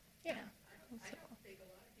 Yeah. I don't think a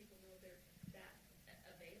lot of people know that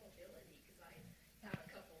availability, because I have a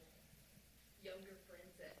couple younger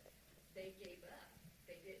friends that they gave up.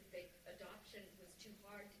 Adoption was too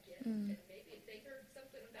hard to get, and maybe if they heard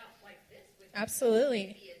something about like this,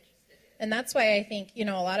 absolutely. Be interested in. And that's why I think a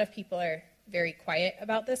lot of people are very quiet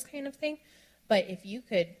about this kind of thing. But if you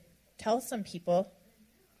could tell some people,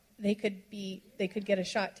 they could get a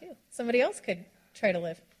shot too. Somebody else could try to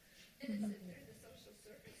live. Mm-hmm.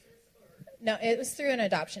 No, it was through an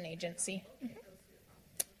adoption agency. Mm-hmm.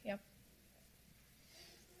 Yep.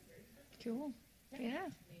 Cool. Yeah.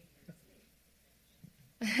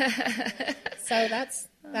 So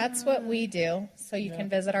that's what we do. So you can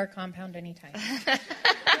visit our compound anytime.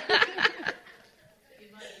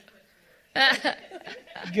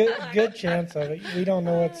 Good chance of it. We don't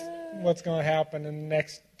know what's going to happen in the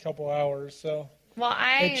next couple hours. So well,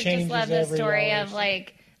 I just love the story of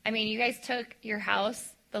you guys took your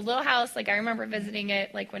house. The little house, I remember visiting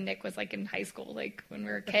it, when Nick was, in high school, when we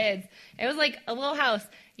were kids. It was, a little house.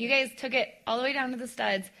 You guys took it all the way down to the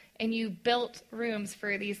studs, and you built rooms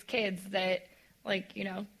for these kids that,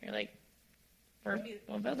 you're we're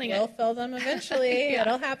building it. We'll fill them eventually.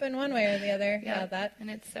 It'll happen one way or the other. Yeah, and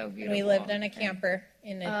it's so beautiful. We lived in a camper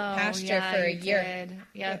in a pasture for a year. Did.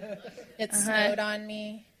 Yep. It snowed on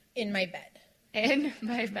me in my bed. In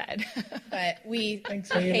my bed. But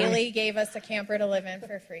Haley gave us a camper to live in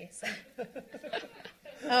for free. So.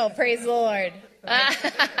 Oh, praise the Lord.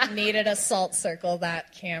 Needed a salt circle,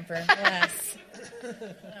 that camper. Bless.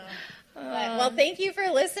 Well, thank you for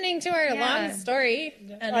listening to our long story.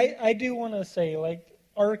 And I do want to say, like,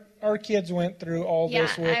 our kids went through all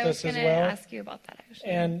this with us as well. I was going to ask you about that, actually.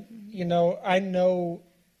 And, you know, I know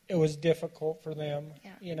it was difficult for them,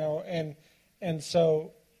 you know, and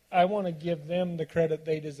so I want to give them the credit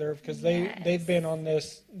they deserve because they've been on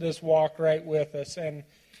this walk right with us, and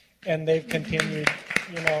they've continued,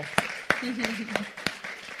 you know.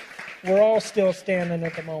 We're all still standing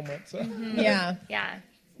at the moment. So.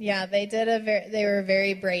 Yeah, they were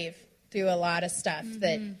very brave through a lot of stuff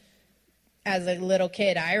that as a little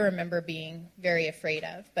kid I remember being very afraid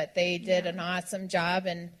of, but they did an awesome job,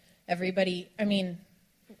 and everybody, I mean,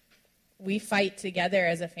 we fight together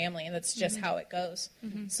as a family, and that's just how it goes.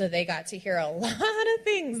 So they got to hear a lot of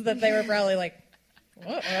things that they were probably like,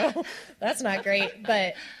 uh-oh, that's not great.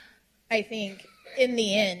 But I think in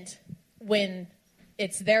the end, when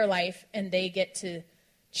it's their life and they get to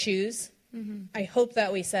choose, I hope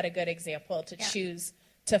that we set a good example to choose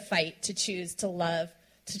to fight, to choose to love,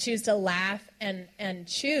 to choose to laugh, and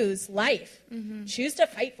choose life. Choose to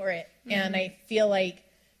fight for it. And I feel like,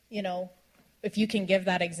 you know, if you can give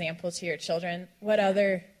that example to your children, what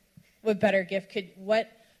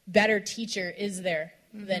better teacher is there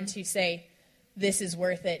than to say, this is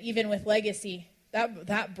worth it? Even with Legacy,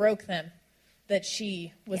 that broke them, that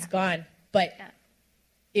she was gone, but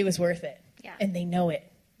it was worth it. And they know it.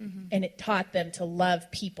 And it taught them to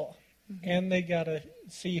love people. And they got to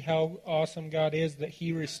see how awesome God is, that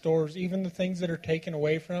he restores even the things that are taken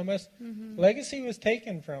away from us. Legacy was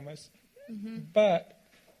taken from us. But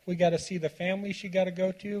we got to see the family she got to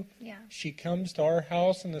go to. She comes to our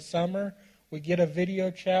house in the summer. We get a video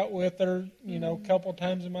chat with her, you know, a couple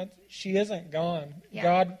times a month. She isn't gone.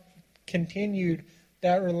 God continued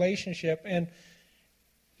that relationship. And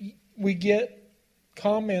we get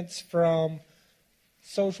comments from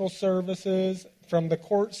social services, from the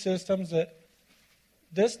court systems, that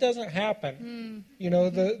this doesn't happen. You know,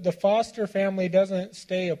 the foster family doesn't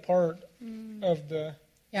stay a part of the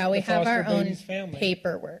we have our own family.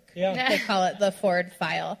 Paperwork. They call it the Ford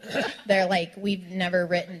file. They're like, we've never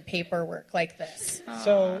written paperwork like this.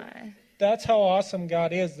 So that's how awesome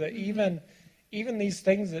God is, that even these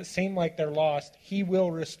things that seem like they're lost, he will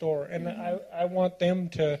restore. And I want them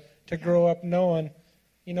to grow up knowing,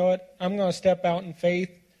 you know what, I'm going to step out in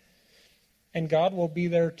faith, and God will be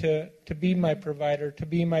there to be my provider, to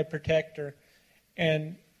be my protector.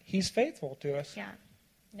 And he's faithful to us. Yeah,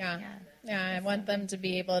 I want them to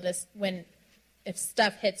be able to, if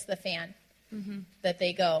stuff hits the fan, that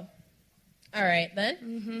they go, all right,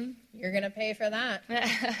 then, you're going to pay for that.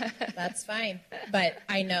 That's fine. But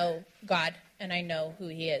I know God, and I know who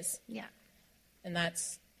he is. And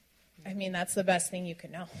that's the best thing you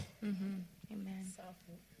can know. Amen. So.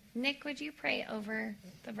 Nick, would you pray over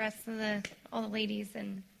the rest of all the ladies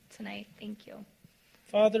tonight? Thank you.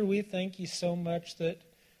 Father, we thank you so much that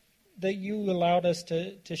you allowed us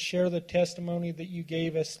to share the testimony that you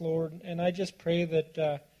gave us, Lord. And I just pray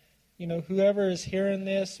that, you know, whoever is hearing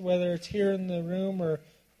this, whether it's here in the room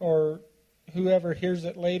or whoever hears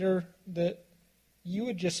it later, that you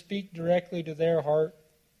would just speak directly to their heart,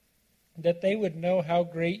 that they would know how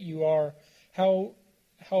great you are, how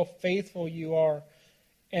faithful you are,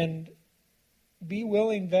 and be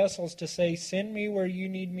willing vessels to say, send me where you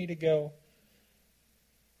need me to go.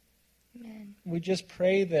 Amen. We just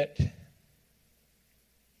pray that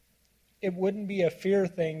it wouldn't be a fear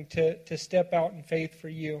thing to step out in faith for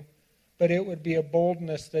you, but it would be a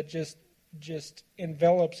boldness that just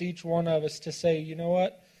envelops each one of us to say, you know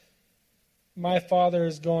what, my Father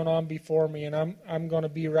is going on before me, and I'm going to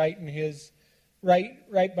be right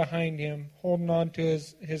behind him, holding on to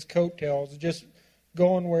his coattails, just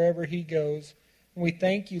going wherever he goes. And we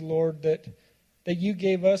thank you, Lord, that you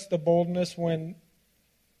gave us the boldness when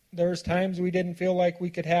there's times we didn't feel like we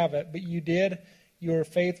could have it, but you did. You were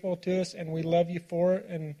faithful to us, and we love you for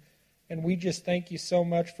it, and we just thank you so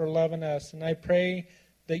much for loving us. And I pray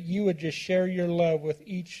that you would just share your love with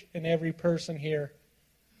each and every person here,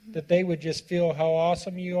 that they would just feel how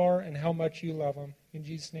awesome you are and how much you love them. In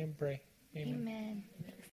Jesus' name, pray. Amen. Amen.